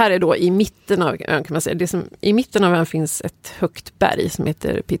 och det här är då i mitten av ön, kan man säga. I mitten av ön finns ett högt berg som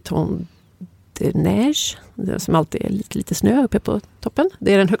heter Piton de Neige, som alltid är lite snö uppe på toppen.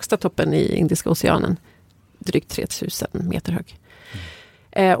 Det är den högsta toppen i Indiska oceanen, drygt 3000 meter hög.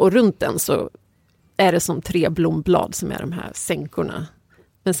 Och runt den så är det som 3 blomblad som är de här sänkorna.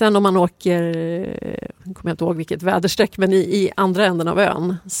 Men sen om man åker, jag kommer inte ihåg vilket väderstreck, men i andra änden av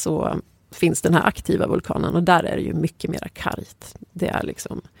ön så finns den här aktiva vulkanen, och där är det ju mycket mer kargt. Det är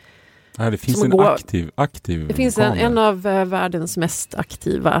liksom... det finns en aktiv vulkan. Det finns en av världens mest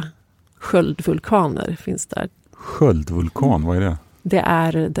aktiva sköldvulkaner finns där. Sköldvulkan, vad är det? Det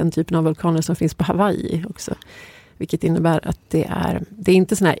är den typen av vulkaner som finns på Hawaii också. Vilket innebär att det är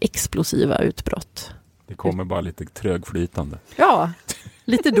inte såna här explosiva utbrott. Det kommer bara lite trögflytande. Ja,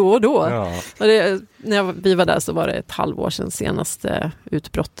 lite då och då. Ja. Och när vi var där så var det ett halvår sedan senaste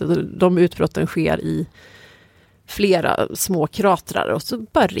utbrottet. De utbrotten sker i flera små kratrar och så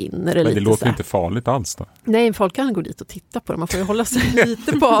bara rinner det lite. Men det låter inte farligt alls då? Nej, folk kan gå dit och titta på det. Man får ju hålla sig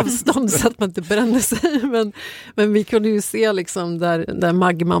lite på avstånd så att man inte bränner sig. Men vi kunde ju se liksom där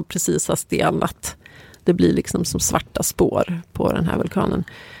magman precis har stelnat. Det blir liksom som svarta spår på den här vulkanen.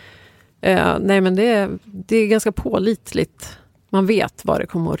 Nej, men det är ganska pålitligt. Man vet var det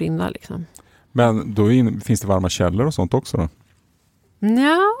kommer att rinna liksom. Men då finns det varma källor och sånt också då?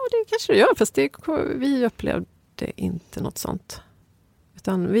 Ja, det kanske det gör. Fast vi upplevde inte något sånt.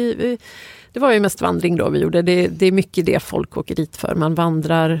 Utan det var ju mest vandring då vi gjorde. Det är mycket det folk åker dit för. Man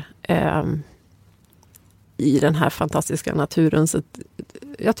vandrar i den här fantastiska naturen. Så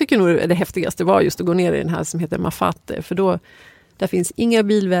jag tycker nog det häftigaste var just att gå ner i den här som heter Mafate. För där finns inga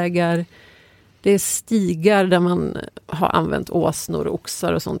bilvägar. Det är stigar där man har använt åsnor och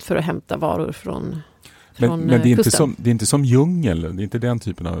oxar och sånt för att hämta varor från Men det är, kusten. det är inte som djungel, det är inte den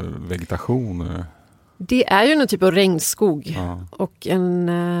typen av vegetation. Det är ju en typ av regnskog Ja. och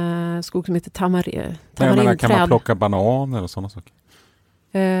en skog som heter Men kan man plocka bananer och sådana saker?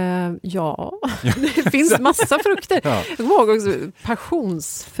 Ja, det finns massa frukter. Ja. Jag kommer ihåg också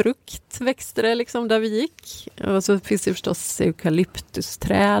passionsfrukt växte det liksom där vi gick. Och så finns det förstås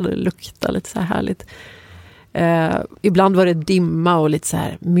eukalyptusträd och det luktar lite så här härligt. Ibland var det dimma och lite så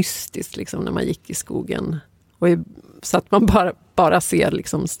här mystiskt liksom när man gick i skogen. Och så att man bara ser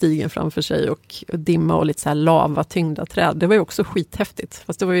liksom stigen framför sig och dimma och lite så här lavatyngda träd. Det var ju också skithäftigt.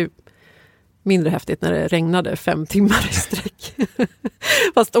 Fast det var ju mindre häftigt när det regnade 5 timmar i sträck.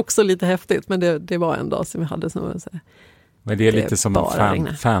 Fast också lite häftigt, men det var en dag som vi hade som så här, men det är lite som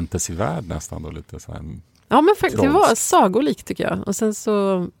en fantasyvärld nästan då, lite så här. Ja, men faktiskt det var sagolikt tycker jag. Och sen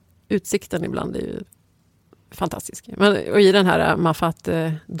så utsikten ibland är ju fantastisk. Men, och i den här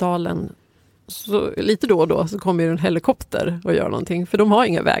Mafat-dalen så lite då och då så kommer ju en helikopter och gör någonting, för de har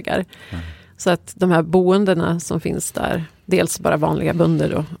inga vägar. Mm. Så att de här boendena som finns där, dels bara vanliga bönder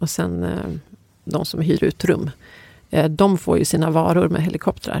då, och sen de som hyr ut rum, de får ju sina varor med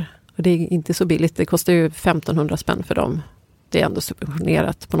helikoptrar. Och det är inte så billigt, det kostar ju 1500 spänn för dem. Det är ändå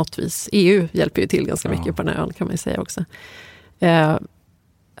subventionerat på något vis. EU hjälper ju till ganska mycket på den här ön kan man ju säga också.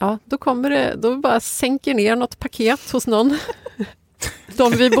 Ja, då kommer det, då bara sänker ner något paket hos någon.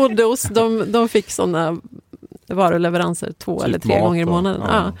 De vi bodde hos, de fick sådana varuleveranser 2 eller 3 gånger i månaden.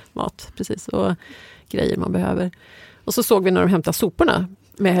 Ja, mat, precis. Och grejer man behöver. Och så såg vi när de hämtar soporna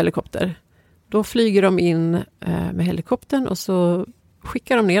med helikopter. Då flyger de in med helikoptern och så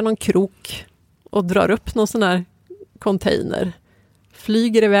skickar de ner någon krok och drar upp någon sån här container.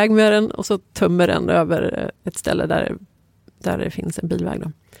 Flyger iväg med den och så tömmer den över ett ställe där det finns en bilväg.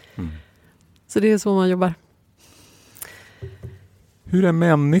 Då. Mm. Så det är så man jobbar. Hur är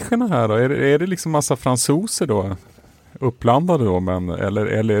människorna här då? Är det liksom massa fransoser då? Uppblandade då,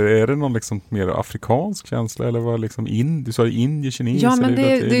 eller är det någon liksom mer afrikansk känsla? Eller var liksom du sa indier, kineser? Ja, men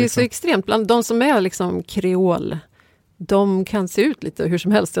det är liksom så extremt. Bland de som är liksom kreol, de kan se ut lite hur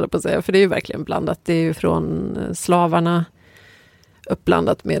som helst, på att säga. För det är ju verkligen blandat. Det är ju från slavarna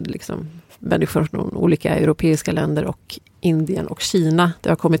uppblandat med liksom människor från olika europeiska länder och Indien och Kina. Det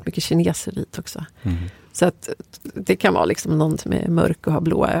har kommit mycket kineser dit också. Mm. Så att det kan vara liksom någon som är mörk och har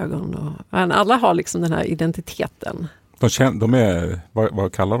blåa ögon. Och alla har liksom den här identiteten. De är,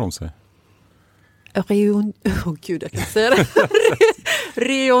 vad kallar de sig? Gud, jag kan säga det.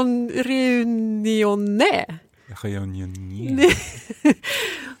 Reunioné.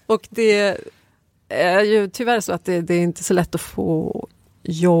 Och det är ju tyvärr så att det är inte så lätt att få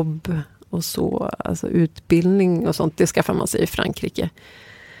jobb och så, alltså utbildning och sånt, det skaffar man sig i Frankrike.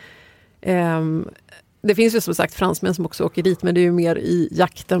 Det finns ju som sagt fransmän som också åker dit, men det är ju mer i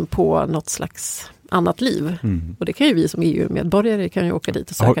jakten på något slags annat liv. Mm. Och det kan ju vi som EU-medborgare kan ju åka dit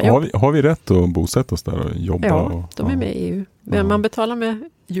och söka jobb. Har vi rätt att bosätta oss där och jobba? Ja, de är med i EU. Men man betalar med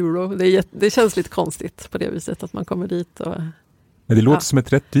euro. Det känns lite konstigt på det viset att man kommer dit. Men det låter som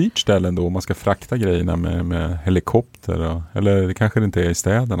ett rätt dyrt ställe ändå om man ska frakta grejerna med helikopter. Eller det kanske det inte är i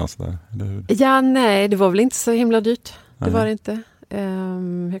städerna. Så där, eller hur? Ja, nej, det var väl inte så himla dyrt. Det var det inte.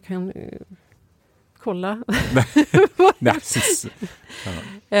 Jag kan kolla.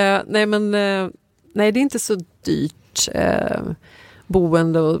 Nej, det är inte så dyrt.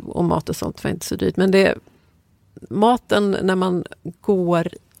 Boende och mat och sånt var inte så dyrt. Men maten när man går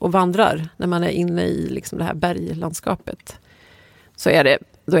och vandrar, när man är inne i liksom det här berglandskapet, så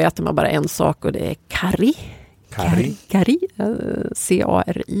då äter man bara en sak och det är curry. Curry.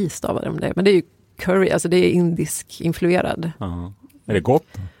 C-A-R-I stavar de det. Men det är ju curry, alltså det är indisk influerad. Uh-huh. Är det gott?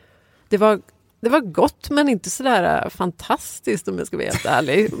 Det var gott, men inte sådär fantastiskt om jag ska vara helt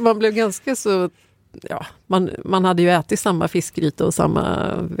ärlig. Man blev ganska så, ja, man hade ju ätit samma fiskgryta och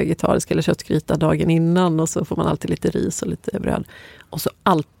samma vegetarisk eller köttgryta dagen innan, och så får man alltid lite ris och lite bröd. Och så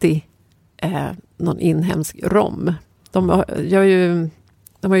alltid någon inhemsk rom. De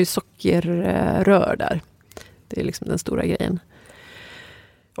har ju sockerrör där. Det är liksom den stora grejen.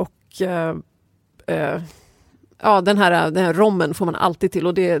 Och den här rommen får man alltid till,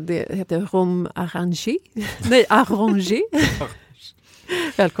 och det heter rom arrangé. Nej, arrangé.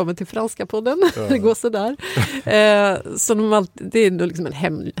 Välkommen till franska podden. Det går så där. Så det är liksom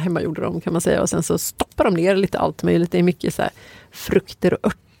en hemmagjord rom kan man säga, och sen så stoppar de ner lite allt möjligt. Det är mycket så här frukter och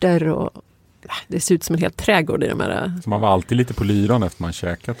örter och det ser ut som en hel trädgård i de här. Så man var alltid lite på lyran efter man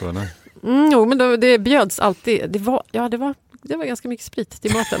käkat då, eller? Jo, men det bjöds alltid. Det var ganska mycket sprit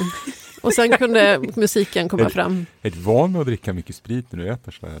till maten. Och sen kunde musiken komma fram. Är du van med att dricka mycket sprit när du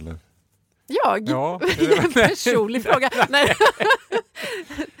äter så, eller? Jag? Ja. En personlig fråga.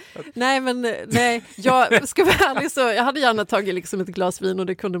 Nej, jag ska vara ärlig, så jag hade gärna tagit liksom ett glas vin, och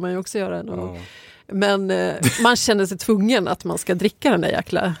det kunde man ju också göra. Ja. Men man känner sig tvungen att man ska dricka den där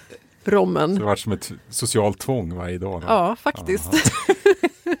jäkla rommen. Så det var som ett socialt tvång varje dag. Då. Ja, faktiskt.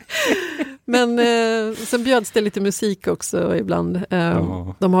 Men sen bjöds det lite musik också ibland.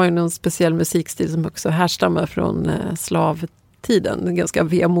 De har ju någon speciell musikstil som också härstammar från slavtiden. Ganska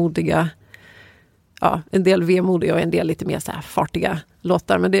vemodiga, en del vemodiga och en del lite mer så här fartiga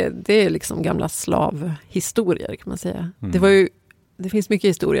låtar. Men det är liksom gamla slavhistorier, kan man säga. Det finns mycket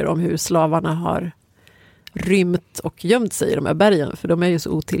historier om hur slavarna har rymt och gömt sig i de här bergen, för de är ju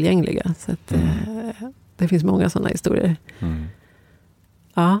så otillgängliga. Så att, det finns många sådana historier.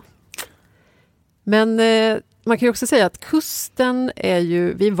 Ja. Men man kan ju också säga att kusten är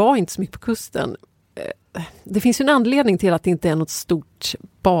ju, vi var inte så mycket på kusten. Det finns ju en anledning till att det inte är något stort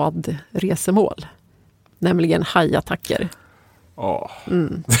badresemål. Nämligen hajattacker.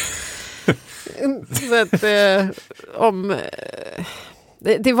 Så att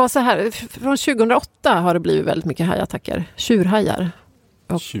det var så här, från 2008 har det blivit väldigt mycket hajattacker. Tjurhajar.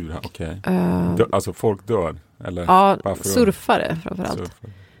 Okej. Alltså folk dör? Eller ja, surfare framförallt.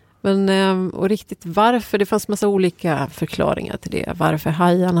 Men, och riktigt varför, det fanns massa olika förklaringar till det. Varför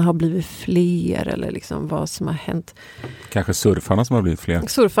hajarna har blivit fler, eller liksom vad som har hänt. Kanske surfarna som har blivit fler?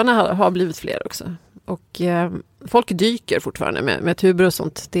 Surfarna har blivit fler också. Och folk dyker fortfarande med tuber och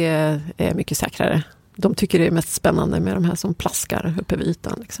sånt. Det är mycket säkrare. De tycker det är mest spännande med de här som plaskar uppe vid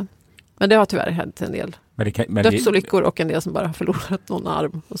ytan. Liksom. Men det har tyvärr hänt en del dödsolyckor och en del som bara har förlorat någon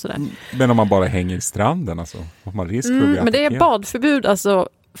arm och sådär. Men om man bara hänger i stranden, alltså, har man risk för att bli attackerad? Men det är badförbud, alltså,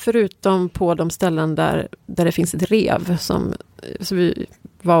 förutom på de ställen där det finns ett rev. Så vi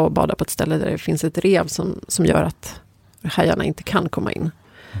var och badade på ett ställe där det finns ett rev som gör att hajarna inte kan komma in.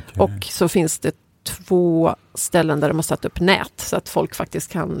 Okay. Och så finns det 2 ställen där de har satt upp nät så att folk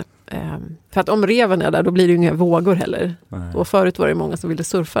faktiskt kan... för att om reven är där, då blir det ju inga vågor heller. Nej. Och förut var det många som ville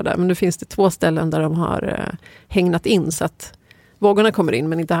surfa där. Men nu finns det 2 ställen där de har hängnat in så att vågorna kommer in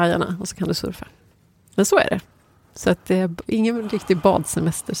men inte hajarna. Och så kan du surfa. Men så är det. Så att det är ingen riktig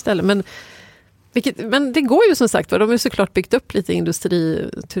badsemesterställe. Men det går ju som sagt. De har ju såklart byggt upp lite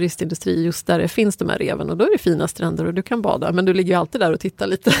turistindustri just där det finns de här reven. Och då är det fina stränder och du kan bada. Men du ligger ju alltid där och tittar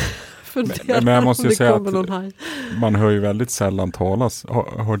lite. Men jag måste ju säga att man hör ju väldigt sällan talas.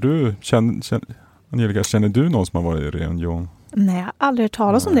 Har du, Angelica, känner du någon som har varit i Réunion? Nej, jag har aldrig hört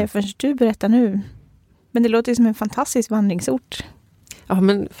talas om det förrän du berättar nu. Men det låter ju som en fantastisk vandringsort. Ja,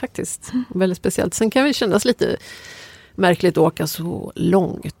 men faktiskt. Väldigt speciellt. Sen kan vi kännas lite märkligt att åka så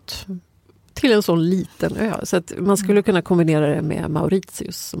långt till en sån liten ö. Så att man skulle kunna kombinera det med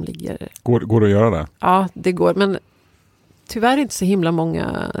Mauritius som ligger... Går det att göra det? Ja, det går. Men tyvärr inte så himla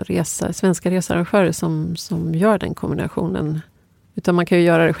många svenska researrangörer som gör den kombinationen. Utan man kan ju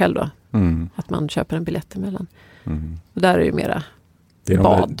göra det själv då. Att man köper en biljett emellan. Och där är det ju mera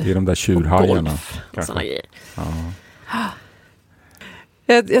bad. Det är de där tjurhajarna. Golf och sådana grejer. Ja.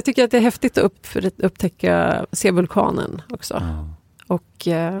 Jag tycker att det är häftigt att se vulkanen också. Ja. Och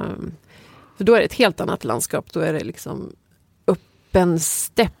för då är det ett helt annat landskap. Då är det liksom öppen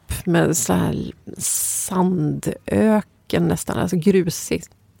stepp med så här sandöken nästan, alltså grusigt.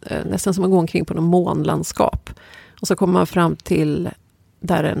 Nästan som att gå omkring på något månlandskap. Och så kommer man fram till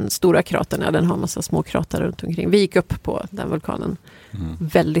där den stora kratern, den har en massa små krater runt omkring. Vi gick upp på den vulkanen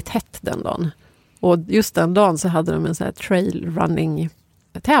väldigt hett den dagen. Och just den dagen så hade de en så här trail running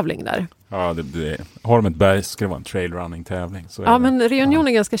tävling där. Ja, har de ett berg så ska det vara en trailrunning tävling. Men Réunion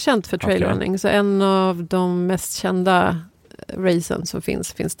är ganska känt för trailrunning. Så en av de mest kända racen som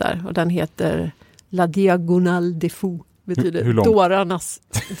finns där. Och den heter La Diagonale des Fous. Betyder dårarnas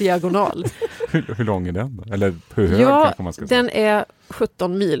diagonal. Hur lång är den? Eller hur hög kanske man ska säga? Den är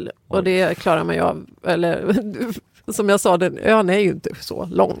 17 mil. Och det klarar man ju av. Eller... Som jag sa, ön är ju inte så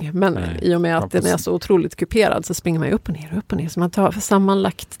lång. Men i och med att den är så otroligt kuperad så springer man ju upp och ner. Så man tar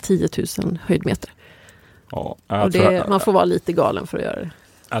sammanlagt 10 000 höjdmeter. Ja, och man får vara lite galen för att göra det.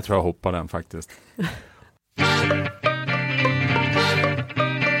 Jag tror jag hoppar den faktiskt.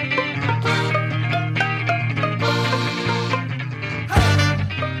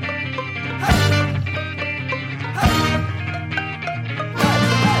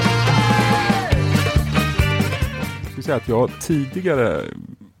 Att jag tidigare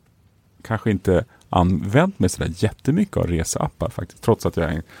kanske inte använt mig sådär jättemycket av reseappar faktiskt, trots att jag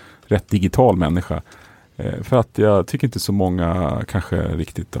är en rätt digital människa. För att jag tycker inte så många kanske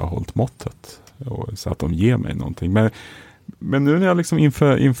riktigt har hållit måttet så att de ger mig någonting. Men nu när jag liksom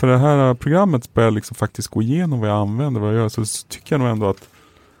inför det här programmet börjar liksom faktiskt gå igenom vad jag använder, vad jag gör, så tycker jag nog ändå att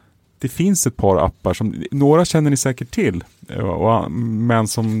det finns ett par appar som, några känner ni säkert till, men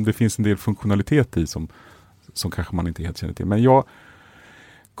som det finns en del funktionalitet i som kanske man inte helt känner till. Men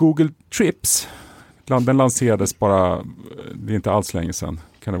Google Trips, den lanserades bara, det är inte alls länge sedan,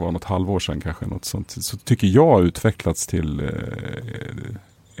 kan det vara något halvår sedan kanske, något sånt, så tycker jag utvecklats till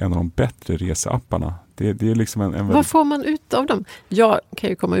en av de bättre reseapparna. Det är liksom en Vad får man ut av dem? Jag kan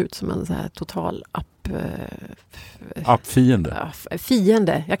ju komma ut som en så här total appfiende.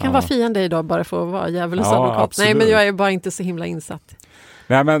 Fiende. Jag kan vara fiende idag bara för att vara djävulens advokat. Nej, men jag är bara inte så himla insatt.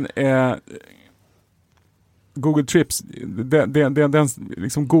 Nej, men Google Trips,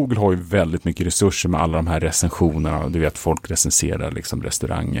 liksom Google har ju väldigt mycket resurser med alla de här recensionerna. Du vet, folk recenserar liksom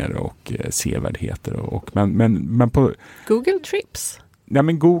restauranger och sevärdheter. Men på Google Trips? Ja,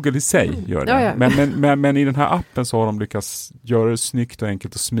 men Google i sig gör det. Ja. Men i den här appen så har de lyckats göra det snyggt och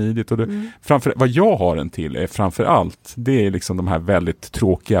enkelt och smidigt. Och vad jag har den till är framför allt, det är liksom de här väldigt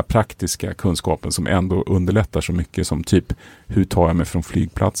tråkiga, praktiska kunskapen som ändå underlättar så mycket, som typ, hur tar jag mig från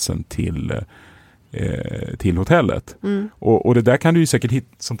flygplatsen till hotellet. Och det där kan du ju säkert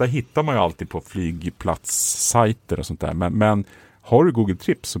sånt där hittar man ju alltid på flygplatssajter och sånt där. Men har du Google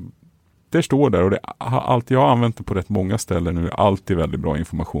Trips så det står där, och jag har använt det på rätt många ställen nu. Alltid väldigt bra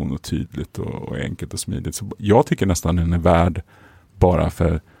information och tydligt och enkelt och smidigt. Så jag tycker nästan den är värd bara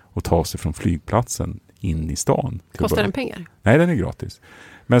för att ta sig från flygplatsen in i stan. Kostar den pengar? Nej, den är gratis.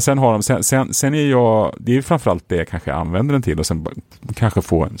 Men sen har de, sen är jag, det är framförallt det jag kanske använder den till, och sen kanske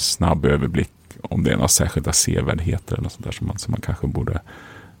få en snabb överblick om det är några särskilda sevärdheter eller något sånt där som man kanske borde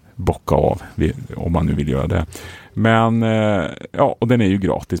bocka av om man nu vill göra det. Men och den är ju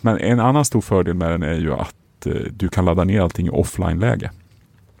gratis. Men en annan stor fördel med den är ju att du kan ladda ner allting i offline-läge.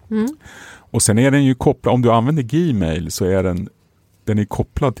 Och sen är den ju kopplad, om du använder Gmail så är den är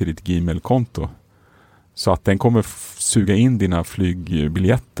kopplad till ditt Gmail-konto. Så att den kommer suga in dina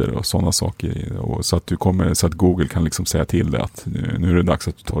flygbiljetter och sådana saker, och så att Google kan liksom säga till dig att nu är det dags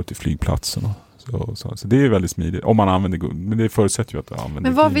att du tar dig till flygplatsen. Så det är väldigt smidigt om man använder Google, men det förutsätter ju att du använder.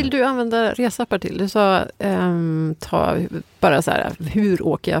 Men vad vill du använda resappar till? Du sa ta bara så här, hur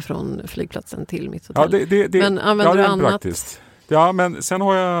åker jag från flygplatsen till mitt hotell? Ja, men använder du annat? Praktiskt. Ja, men sen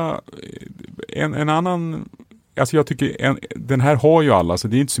har jag en annan. Alltså jag tycker den här har ju alla, så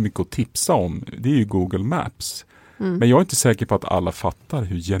det är inte så mycket att tipsa om. Det är ju Google Maps. Men jag är inte säker på att alla fattar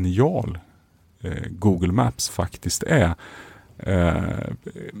hur genial Google Maps faktiskt är.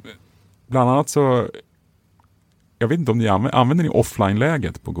 Bland annat så, jag vet inte om ni använder ni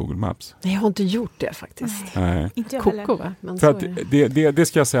offline-läget på Google Maps? Nej, jag har inte gjort det faktiskt. Nej. Inte jag Koko, va? Men för att det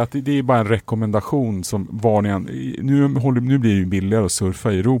ska jag säga att det är bara en rekommendation som var nu blir det ju billigare att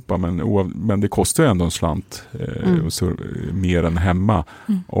surfa i Europa, men det kostar ju ändå en slant mer än hemma.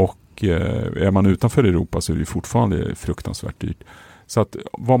 Och är man utanför Europa så är det fortfarande fruktansvärt dyrt. Så att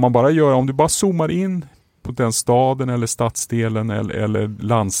vad man bara gör, om du bara zoomar in på den staden eller stadsdelen eller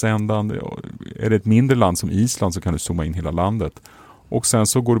landsändan, är det ett mindre land som Island så kan du zooma in hela landet. Och sen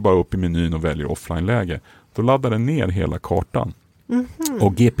så går du bara upp i menyn och väljer offline-läge. Då laddar den ner hela kartan.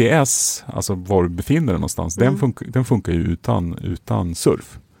 Och GPS, alltså var du befinner dig någonstans, den funkar ju utan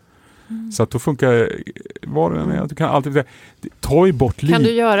surf. Så att då funkar var den är. Du kan alltid ta ju bort Kan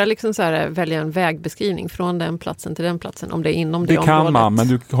du göra liksom så här, välja en vägbeskrivning från den platsen till den platsen om det är inom det området? Det kan man, men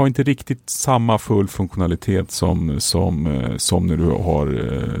du har inte riktigt samma full funktionalitet som när du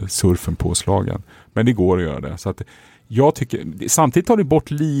har surfen påslagen. Men det går att göra det. Så att jag tycker, samtidigt tar det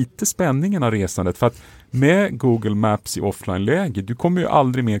bort lite spänningen av resandet, för att med Google Maps i offline-läge, du kommer ju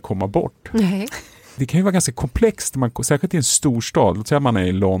aldrig mer komma bort. Nej. Det kan ju vara ganska komplext, särskilt i en stor stad. Låt säga man är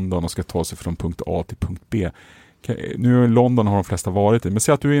i London och ska ta sig från punkt A till punkt B. Nu i London har de flesta varit i, men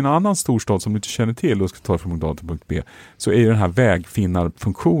säg att du är i en annan storstad som du inte känner till och ska ta dig från punkt A till punkt B, så är ju den här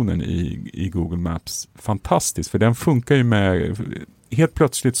vägfinnarfunktionen i Google Maps fantastisk, för den funkar ju med, helt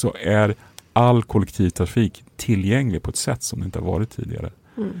plötsligt så är all kollektivtrafik tillgänglig på ett sätt som det inte har varit tidigare.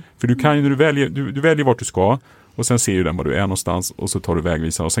 För du kan ju, när du väljer vart du ska, och sen ser ju den var du är någonstans, och så tar du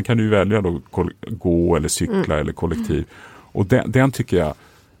vägvisaren, och sen kan du välja då gå eller cykla eller kollektiv. Och den tycker jag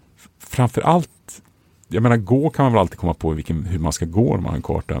framförallt, jag menar gå kan man väl alltid komma på hur man ska gå när man har en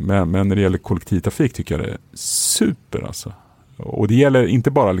karta, men när det gäller kollektivtrafik tycker jag det är super alltså. Och det gäller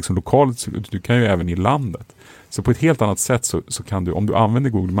inte bara liksom lokalt, du kan ju även i landet. Så på ett helt annat sätt så kan du, om du använder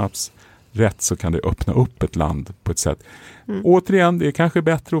Google Maps rätt, så kan det öppna upp ett land på ett sätt. Återigen, det är kanske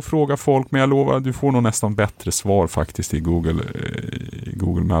bättre att fråga folk, men jag lovar att du får nog nästan bättre svar faktiskt i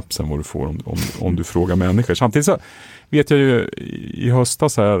Google Maps än vad du får om du frågar människor. Samtidigt så vet jag ju i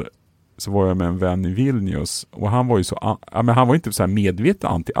höstas här, så var jag med en vän i Vilnius och han var ju men han var inte så här medveten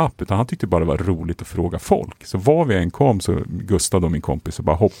anti-app, utan han tyckte bara det var roligt att fråga folk. Så var vi än kom så Gustav och min kompis så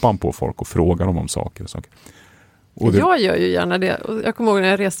bara hoppade han på folk och frågade dem om saker. Och jag gör ju gärna det. Och jag kommer ihåg när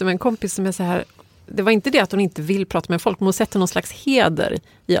jag reste med en kompis som är så här, det var inte det att hon inte vill prata med folk, men hon sätter någon slags heder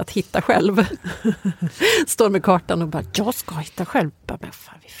i att hitta själv. Står med kartan och bara, jag ska hitta själv. Men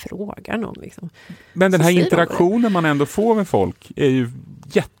fan, vi frågar någon liksom. Men den här interaktionen man ändå får med folk är ju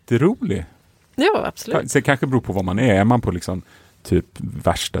jätterolig. Ja, absolut. Det kanske beror på vad man är. Är man på liksom typ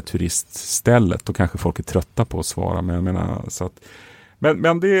värsta turiststället, då kanske folk är trötta på att svara. Men jag menar, så att,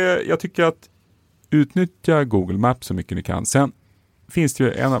 men det, jag tycker att utnyttja Google Maps så mycket ni kan. Sen finns det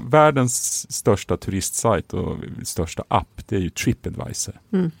ju en av världens största turistsajt och största app, det är ju TripAdvisor.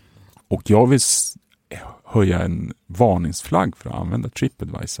 Och jag vill höja en varningsflagg för att använda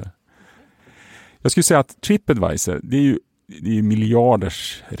TripAdvisor. Jag skulle säga att TripAdvisor, det är ju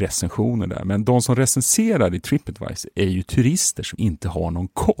miljarders recensioner där, men de som recenserar i TripAdvisor är ju turister som inte har någon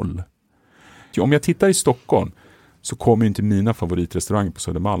koll. Om jag tittar i Stockholm så kommer ju inte mina favoritrestauranger på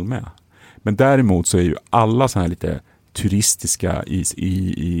Södermalm med. Men däremot så är ju alla sådana här lite turistiska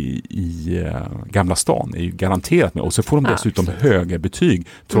i Gamla stan är ju garanterat med. Och så får de dessutom höga betyg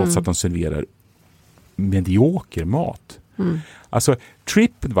trots att de serverar medioker mat. Alltså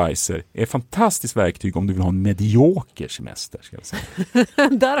TripAdvisor är ett fantastiskt verktyg om du vill ha en medioker semester, ska jag säga.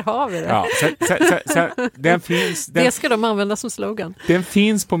 Där har vi det. Ja, den finns, det ska de använda som slogan. Den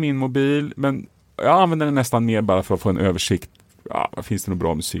finns på min mobil, men jag använder den nästan mer bara för att få en översikt. Ja, finns det något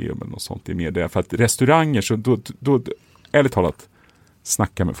bra museum eller något sånt? Det är mer det. För att restauranger, så då ärligt talat,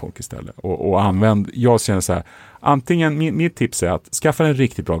 snacka med folk istället. Och använd, jag känner så här, antingen, mitt tips är att skaffa en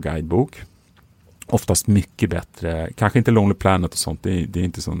riktigt bra guidebok. Oftast mycket bättre. Kanske inte Lonely Planet och sånt. Det är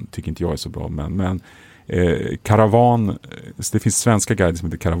inte så, tycker inte jag är så bra. Men Karavan, det finns svenska guider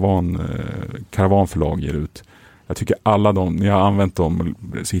som heter Karavanförlag ger ut. Jag tycker alla de, när jag har använt dem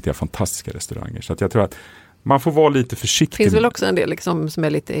så hittar jag fantastiska restauranger. Så att jag tror att man får vara lite försiktig. Det finns väl också en del liksom, som är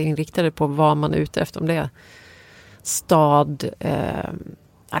lite inriktade på vad man är ute efter. Om det är stad,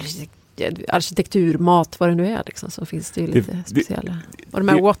 arkitektur, mat, vad det nu är. Liksom, så finns det ju lite speciella. Och de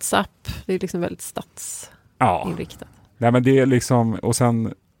här WhatsApp, det är liksom väldigt stadsinriktat. Nej, men det är liksom, och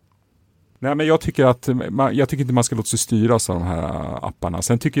sen nej, men jag tycker inte man ska låta sig styras av de här apparna.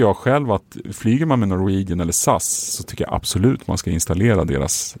 Sen tycker jag själv att flyger man med Norwegian eller SAS så tycker jag absolut man ska installera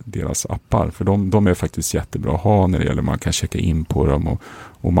deras appar. För de är faktiskt jättebra att ha när det gäller man kan checka in på dem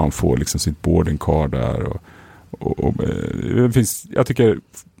och man får liksom sitt boarding card där. Och det finns, jag tycker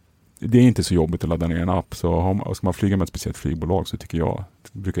det är inte så jobbigt att ladda ner en app. Så ska man flyga med ett speciellt flygbolag så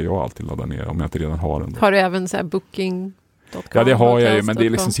brukar jag alltid ladda ner om jag inte redan har den. Har du även så här Booking? Ja, det har jag ju, men det är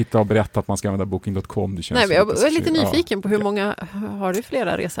liksom sitta och berätta att man ska använda Booking.com. Det känns. Nej, men jag är lite nyfiken på hur många, har du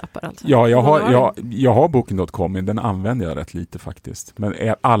flera reseappar alltså? Ja, jag har Booking.com, men den använder jag rätt lite faktiskt. Men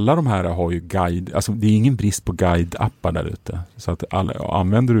alla de här har ju guide, alltså det är ingen brist på guide-appar där ute. Så att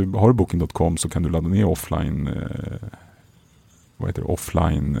har du Booking.com så kan du ladda ner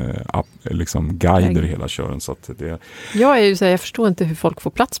offline app, liksom guider hela kören. Så att jag är ju så här, jag förstår inte hur folk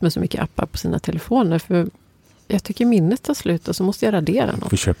får plats med så mycket appar på sina telefoner, för jag tycker minnet tar slut och så måste jag radera något. Du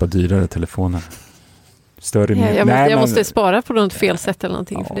får köpa dyrare telefoner. Större jag måste spara på något fel sätt eller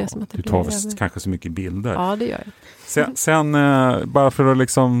någonting. Ja, för det som att det du tar kanske så mycket bilder. Ja, det gör jag. Sen bara för att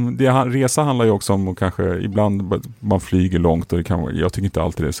liksom, resa handlar ju också om och kanske ibland man flyger långt och jag tycker inte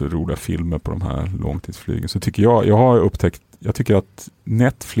alltid det är så roliga filmer på de här långtidsflygen. Så tycker jag har upptäckt, jag tycker att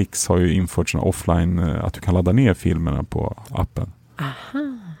Netflix har ju infört såna offline, att du kan ladda ner filmerna på appen.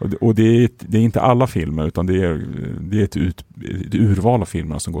 Aha. Och det är inte alla filmer utan det är ett urval av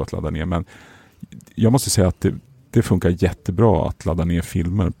filmer som går att ladda ner. Men jag måste säga att det funkar jättebra att ladda ner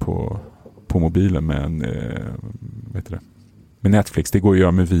filmer på mobilen med med Netflix. Det går att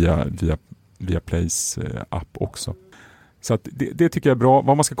göra med via Plays app också. Så att det tycker jag är bra.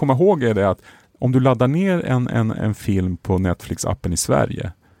 Vad man ska komma ihåg är det att om du laddar ner en film på Netflix-appen i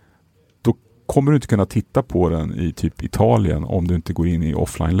Sverige, då kommer du inte kunna titta på den i typ Italien om du inte går in i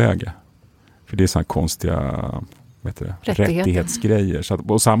offline-läge. För det är sådana konstiga rättighetsgrejer. Så att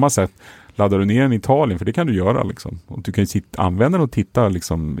på samma sätt laddar du ner den i Italien, för det kan du göra liksom. Och du kan ju använda den och titta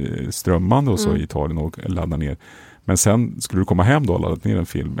liksom, strömmande och så i Italien och ladda ner. Men sen skulle du komma hem då och ladda ner en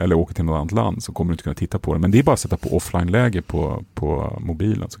film eller åka till något annat land så kommer du inte kunna titta på den. Men det är bara att sätta på offline-läge på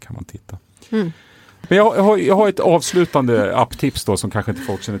mobilen så kan man titta. Mm. Men jag har ett avslutande apptips då som kanske inte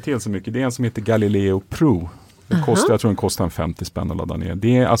folk känner till så mycket. Det är en som heter Galileo Pro. Jag tror den kostar 50 spänn att ladda ner.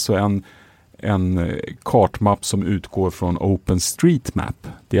 Det är alltså en kartmapp som utgår från OpenStreetMap.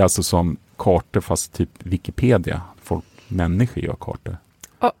 Det är alltså som kartor fast typ Wikipedia. Människor gör kartor.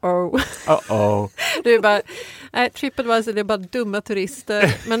 Det är bara, TripAdvisor, det är bara dumma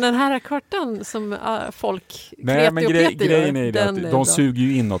turister. Men den här kartan som folk grejen är det att de suger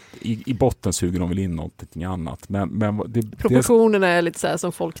ju in något, i botten suger de väl in någonting annat. Men proportionerna är lite så här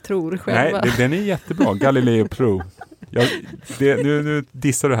som folk tror själva. Nej, den är jättebra. Galileo Pro. Nu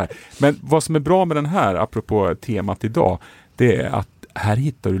dissar du här. Men vad som är bra med den här, apropå temat idag, det är att här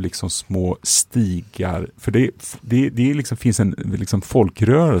hittar du liksom små stigar. För det liksom finns en liksom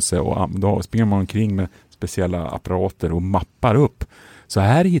folkrörelse och då springer man omkring med speciella apparater och mappar upp. Så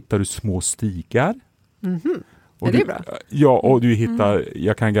här hittar du små stigar. Mm-hmm. Och det är bra. Ja, och du hittar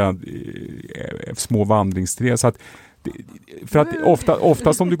små vandringsträd. Så att, för att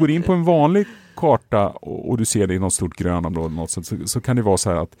oftast om du går in på en vanlig karta och du ser det i något stort grönområde något så kan det vara så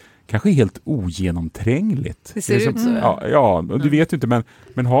här att kanske helt ogenomträngligt. Det ser ut så. Ja, du vet ju inte,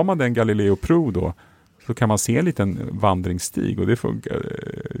 men har man den Galileo Pro då så kan man se en liten vandringsstig och det funkar.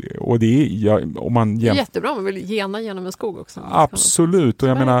 Och det är om man det är jättebra, man vill gena genom en skog också. Absolut. Och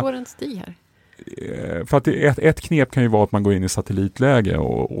jag menar, går en stig här? För att ett knep kan ju vara att man går in i satellitläge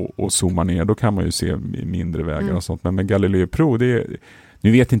och zoomar ner. Då kan man ju se mindre vägar och sånt. Men med Galileo Pro,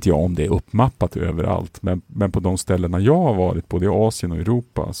 nu vet inte jag om det är uppmappat överallt. Men på de ställena jag har varit, både i Asien och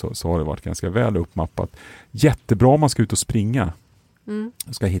Europa, så har det varit ganska väl uppmappat. Jättebra om man ska ut och springa.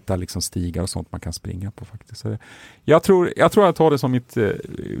 Jag ska hitta liksom stigar och sånt man kan springa på faktiskt. Så jag tror jag tar det som det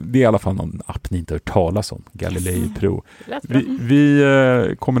är i alla fall någon app ni inte hört talas om. Galileo Pro.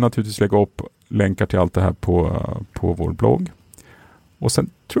 Vi kommer naturligtvis lägga upp länkar till allt det här på vår blogg. Och sen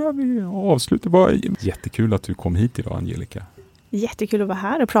tror jag vi avslutar. Det var jättekul att du kom hit idag, Angelica. Jättekul att vara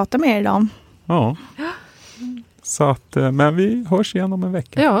här och prata med er idag. Ja. Så att, men vi hörs igen om en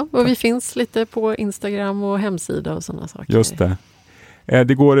vecka. Ja, och vi finns lite på Instagram och hemsida och sådana saker. Just det.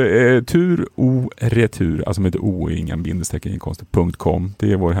 Det går tur o retur, alltså med ett o och inga bindestreck .com.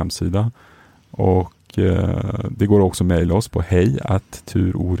 Det är vår hemsida. Och det går också att mejla oss på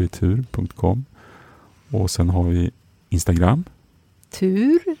hej@turoretur.com. Och sen har vi Instagram.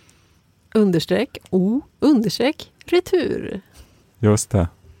 tur_o_retur. Just det.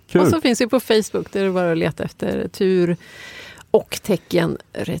 Kul. Och så finns vi på Facebook där det bara att leta efter tur och tecken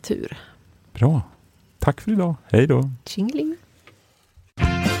retur. Bra. Tack för idag. Hej då. Tjingling.